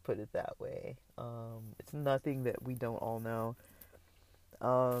 I'll just put it that way. It's nothing that we don't all know.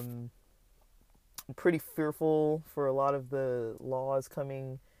 I'm pretty fearful for a lot of the laws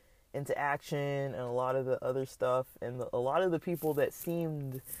coming into action and a lot of the other stuff. And a lot of the people that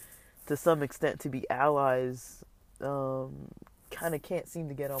seemed, to some extent, to be allies, kind of can't seem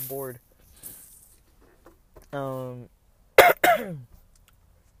to get on board.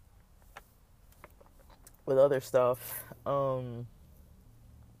 With other stuff. And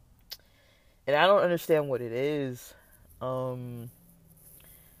I don't understand what it is.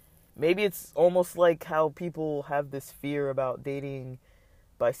 Maybe it's almost like how people have this fear about dating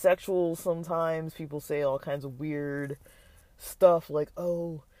bisexuals sometimes. People say all kinds of weird stuff like,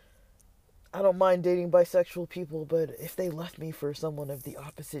 oh, I don't mind dating bisexual people, but if they left me for someone of the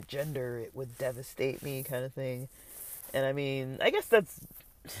opposite gender, it would devastate me, kind of thing. And I mean, I guess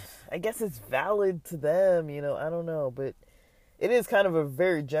it's valid to them, I don't know, but it is kind of a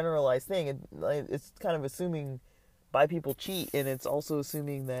very generalized thing. It's kind of assuming bi people cheat, and it's also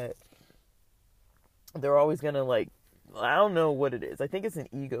assuming that they're always gonna, like, I don't know what it is. I think it's an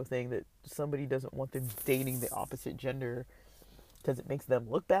ego thing that somebody doesn't want them dating the opposite gender because it makes them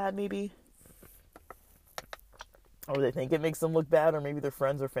look bad, maybe. Or they think it makes them look bad, or maybe their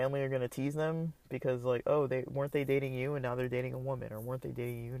friends or family are going to tease them because, like, oh, weren't they dating you and now they're dating a woman, or weren't they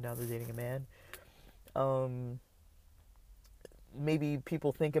dating you and now they're dating a man? Maybe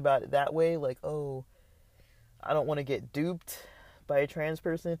people think about it that way, like, oh, I don't want to get duped by a trans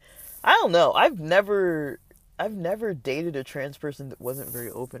person. I don't know. I've never dated a trans person that wasn't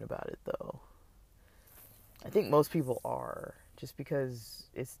very open about it, though. I think most people are, just because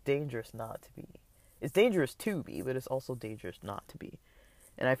it's dangerous not to be. It's dangerous to be, but it's also dangerous not to be.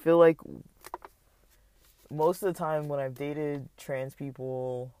 And I feel like most of the time when I've dated trans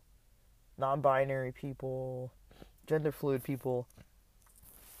people, non-binary people, gender fluid people,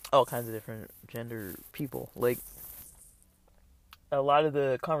 all kinds of different gender people, like, a lot of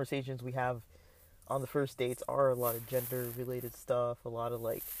the conversations we have on the first dates are a lot of gender related stuff, a lot of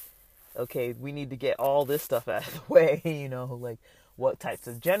like, okay, we need to get all this stuff out of the way, like, what types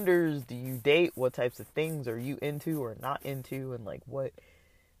of genders do you date? What types of things are you into or not into? And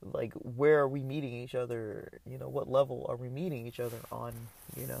where are we meeting each other? What level are we meeting each other on?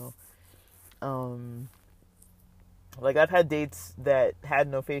 Like, I've had dates that had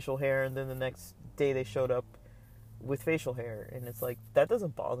no facial hair, and then the next day they showed up with facial hair, and it's like, that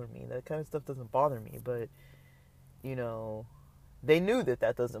doesn't bother me. That kind of stuff doesn't bother me, but they knew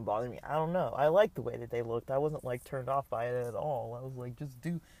that doesn't bother me. I don't know. I liked the way that they looked. I wasn't, like, turned off by it at all. I was like, just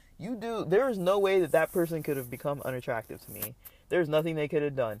do. There is no way that person could have become unattractive to me. There's nothing they could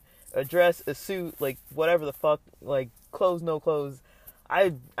have done. a dress, a suit, like whatever the fuck, like clothes, no clothes,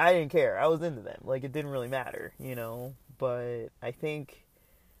 I didn't care. I was into them. Like it didn't really matter, you know. But I think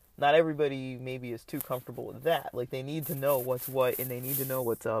not everybody maybe is too comfortable with that. Like they need to know what's what, and they need to know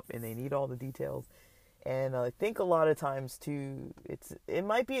what's up, and they need all the details. And I think a lot of times too, it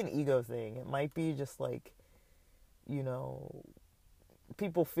might be an ego thing. It might be just like, you know,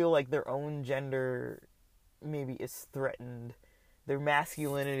 people feel like their own gender maybe is threatened. Their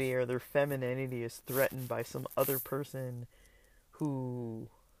masculinity or their femininity is threatened by some other person who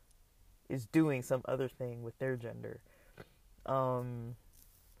is doing some other thing with their gender.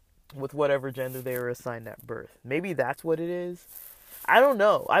 With whatever gender they were assigned at birth. Maybe that's what it is. I don't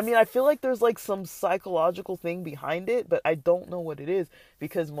know. I mean, I feel like there's like some psychological thing behind it, but I don't know what it is,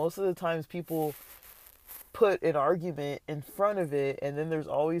 because most of the times people put an argument in front of it, and then there's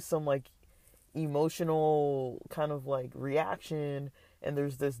always some like emotional kind of like reaction, and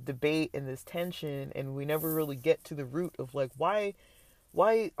there's this debate and this tension, and we never really get to the root of like why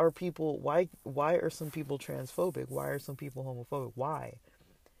are some people transphobic? Why are some people homophobic? Why?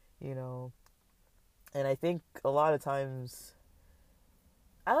 You know? And I think a lot of times,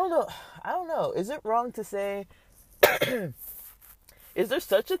 I don't know. Is it wrong to say, is there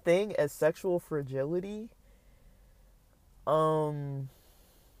such a thing as sexual fragility? I'm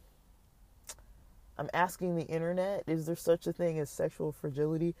asking the internet, is there such a thing as sexual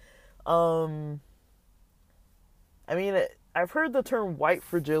fragility? I mean, I've heard the term white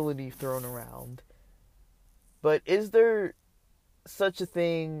fragility thrown around, but is there such a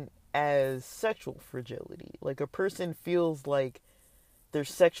thing as sexual fragility? Like a person feels like their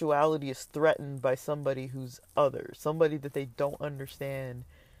sexuality is threatened by somebody who's other, somebody that they don't understand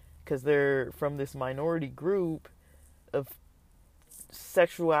because they're from this minority group of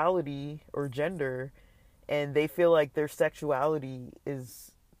sexuality or gender, and they feel like their sexuality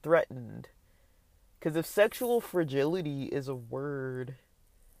is threatened. Because if sexual fragility is a word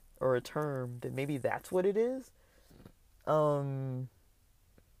or a term, then maybe that's what it is. I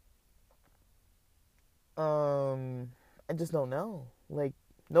just don't know. Like,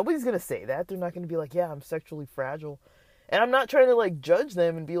 nobody's gonna say that. They're not gonna be like, yeah, I'm sexually fragile. And I'm not trying to like judge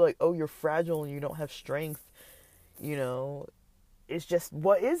them and be like, oh, you're fragile and you don't have strength. You know, it's just,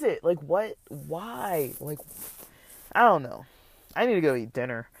 what is it? Like, what? Why? Like, I don't know. I need to go eat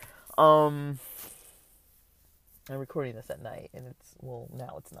dinner. I'm recording this at night, and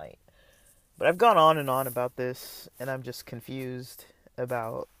now it's night. But I've gone on and on about this, and I'm just confused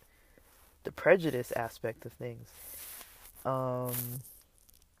about the prejudice aspect of things.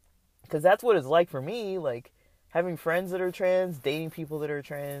 Because that's what it's like for me, like, having friends that are trans, dating people that are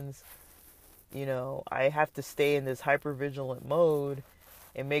trans. You know, I have to stay in this hypervigilant mode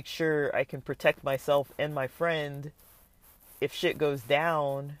and make sure I can protect myself and my friend if shit goes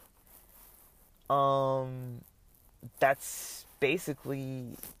down. That's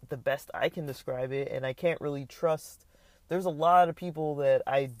basically the best I can describe it, and I can't really trust. There's a lot of people that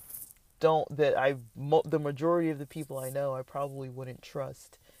the majority of the people I know, I probably wouldn't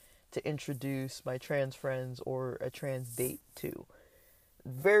trust to introduce my trans friends or a trans date to.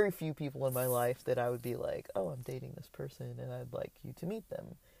 Very few people in my life that I would be like, oh, I'm dating this person and I'd like you to meet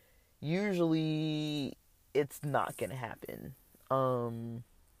them. Usually, it's not gonna happen.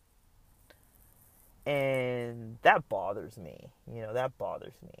 And that bothers me. You know, that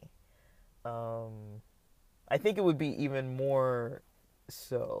bothers me. I think it would be even more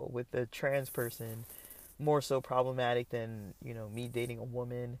so with the trans person, more so problematic than, you know, me dating a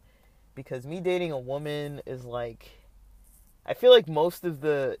woman. Because me dating a woman is like, I feel like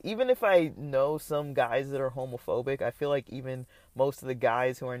even if I know some guys that are homophobic, I feel like even most of the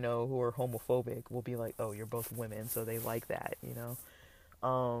guys who I know who are homophobic will be like, oh, you're both women, so they like that, you know?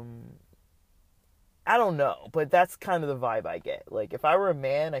 I don't know, but that's kind of the vibe I get. Like, if I were a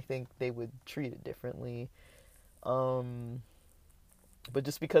man, I think they would treat it differently. But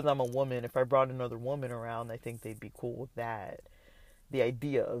just because I'm a woman, if I brought another woman around, I think they'd be cool with that. The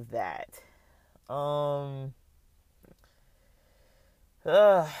idea of that.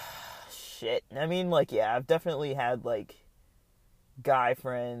 Shit. I mean, like, yeah, I've definitely had, like, guy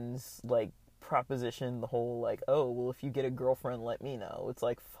friends, like, proposition the whole, like, oh, well, if you get a girlfriend, let me know. It's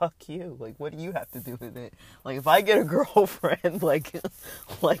like, fuck you. Like, what do you have to do with it? Like, if I get a girlfriend, like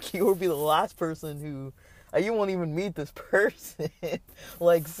you will be the last person who, you won't even meet this person.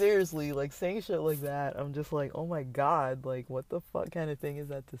 Like, seriously, like, saying shit like that, I'm just like, oh my god, like, what the fuck kind of thing is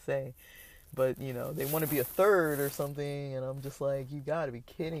that to say? But, you know, they want to be a third or something, and I'm just like, you gotta be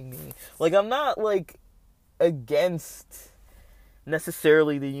kidding me. Like, I'm not, like, against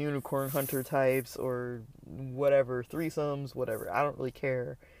necessarily the unicorn hunter types or whatever, threesomes, whatever. I don't really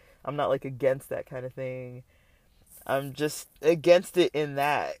care. I'm not like against that kind of thing. I'm just against it in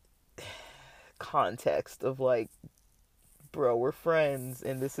that context of like, bro, we're friends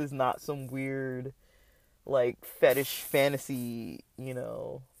and this is not some weird like fetish fantasy, you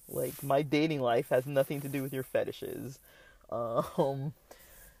know, like my dating life has nothing to do with your fetishes. Um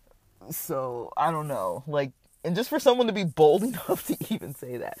so I don't know, like, and just for someone to be bold enough to even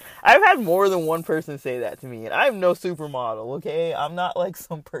say that. I've had more than one person say that to me, and I'm no supermodel, okay? I'm not like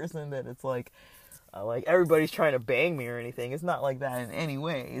some person that it's like everybody's trying to bang me or anything. It's not like that in any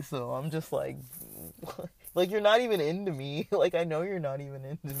way. So I'm just like, like, you're not even into me. Like, I know you're not even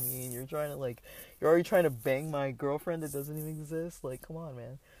into me, and you're trying to like, you're already trying to bang my girlfriend that doesn't even exist. Like, come on,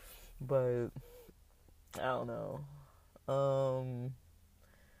 man. But I don't know.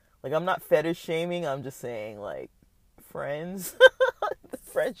 Like, I'm not fetish shaming. I'm just saying, like, friends.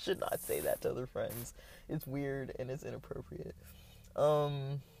 Friends should not say that to other friends. It's weird and it's inappropriate.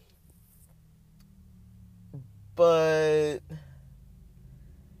 But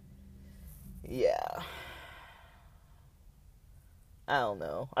yeah, I don't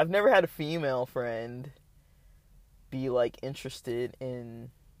know. I've never had a female friend be like interested in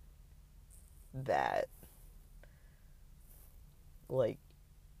that, like,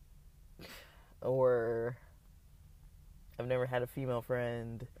 or I've never had a female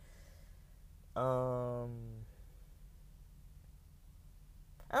friend I don't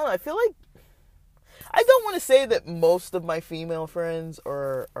know, I feel like I don't want to say that most of my female friends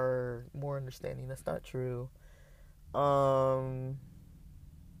are more understanding. That's not true. I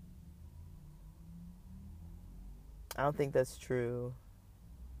don't think that's true.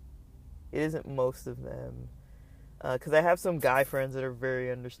 It isn't most of them. Because I have some guy friends that are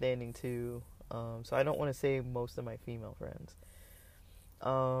very understanding too. So I don't want to say most of my female friends.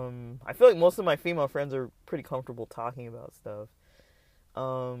 I feel like most of my female friends are pretty comfortable talking about stuff.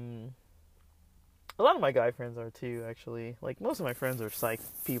 A lot of my guy friends are too, actually. Like, most of my friends are psych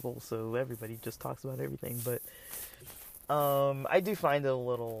people, so everybody just talks about everything. But I do find it a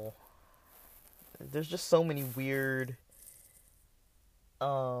little... There's just so many weird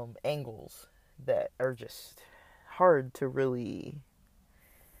angles that are just hard to really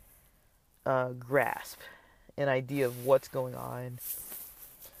grasp an idea of what's going on.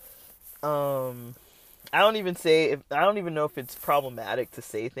 I don't even know if it's problematic to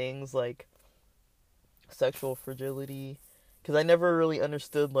say things like sexual fragility, because I never really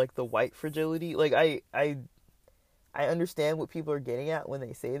understood like the white fragility. Like I understand what people are getting at when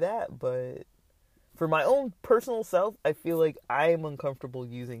they say that, but for my own personal self, I feel like I'm uncomfortable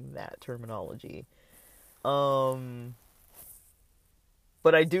using that terminology. But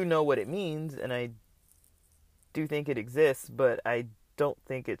I do know what it means, and I do think it exists, but I don't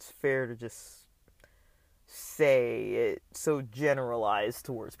think it's fair to just say it so generalized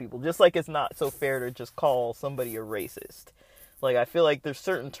towards people. Just like it's not so fair to just call somebody a racist. Like, I feel like there's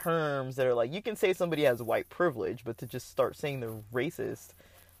certain terms that are like, you can say somebody has white privilege, but to just start saying they're racist,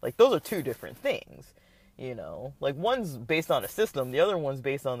 like, those are two different things, you know? Like, one's based on a system, the other one's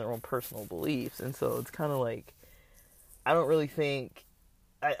based on their own personal beliefs, and so it's kind of like, I don't really think,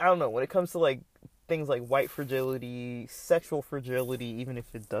 I don't know, when it comes to, like, things like white fragility, sexual fragility, even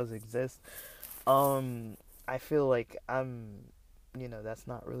if it does exist, I feel like that's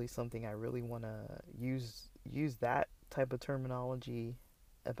not really something I really want to use that type of terminology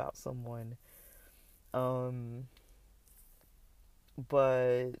about someone.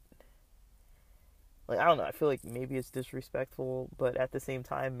 But like, I don't know, I feel like maybe it's disrespectful, but at the same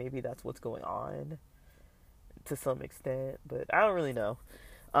time, maybe that's what's going on to some extent, but I don't really know.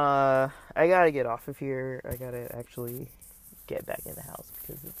 I gotta get off of here. I gotta actually get back in the house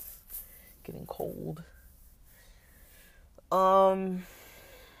because it's getting cold. But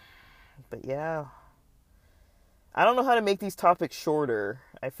yeah, I don't know how to make these topics shorter.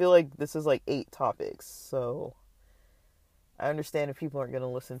 I feel like this is like 8 topics, so I understand if people aren't going to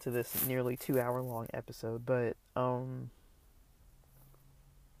listen to this nearly 2-hour long episode, but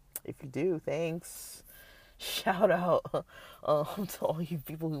if you do, thanks. Shout out to all you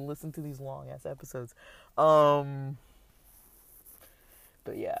people who listen to these long ass episodes. But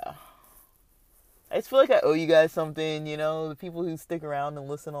yeah, I just feel like I owe you guys something, you know, the people who stick around and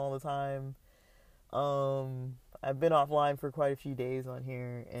listen all the time. I've been offline for quite a few days on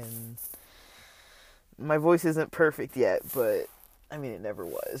here, and my voice isn't perfect yet, but I mean, it never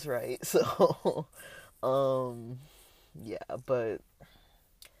was, right? So, yeah, but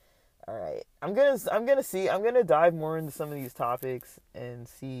all right, I'm gonna dive more into some of these topics and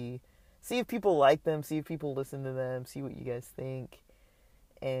see if people like them, see if people listen to them, see what you guys think,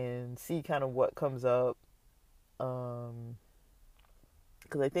 and see kind of what comes up. Because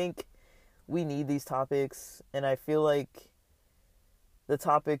because I think we need these topics, and I feel like the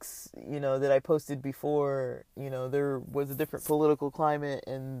topics, that I posted before, there was a different political climate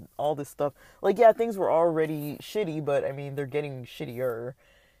and all this stuff. Like, yeah, things were already shitty, but I mean, they're getting shittier.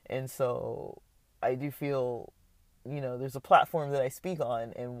 And so I do feel, there's a platform that I speak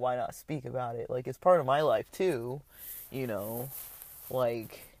on, and why not speak about it? Like, it's part of my life too,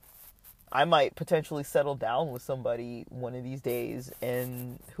 like, I might potentially settle down with somebody one of these days,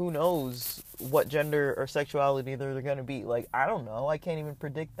 and who knows what gender or sexuality they're going to be. Like, I don't know. I can't even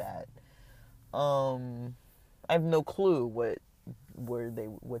predict that. I have no clue where they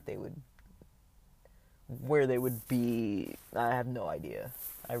would be. I have no idea.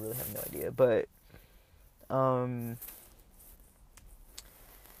 I really have no idea. But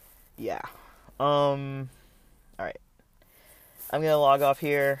yeah. All right. I'm going to log off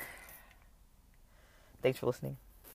here. Thanks for listening.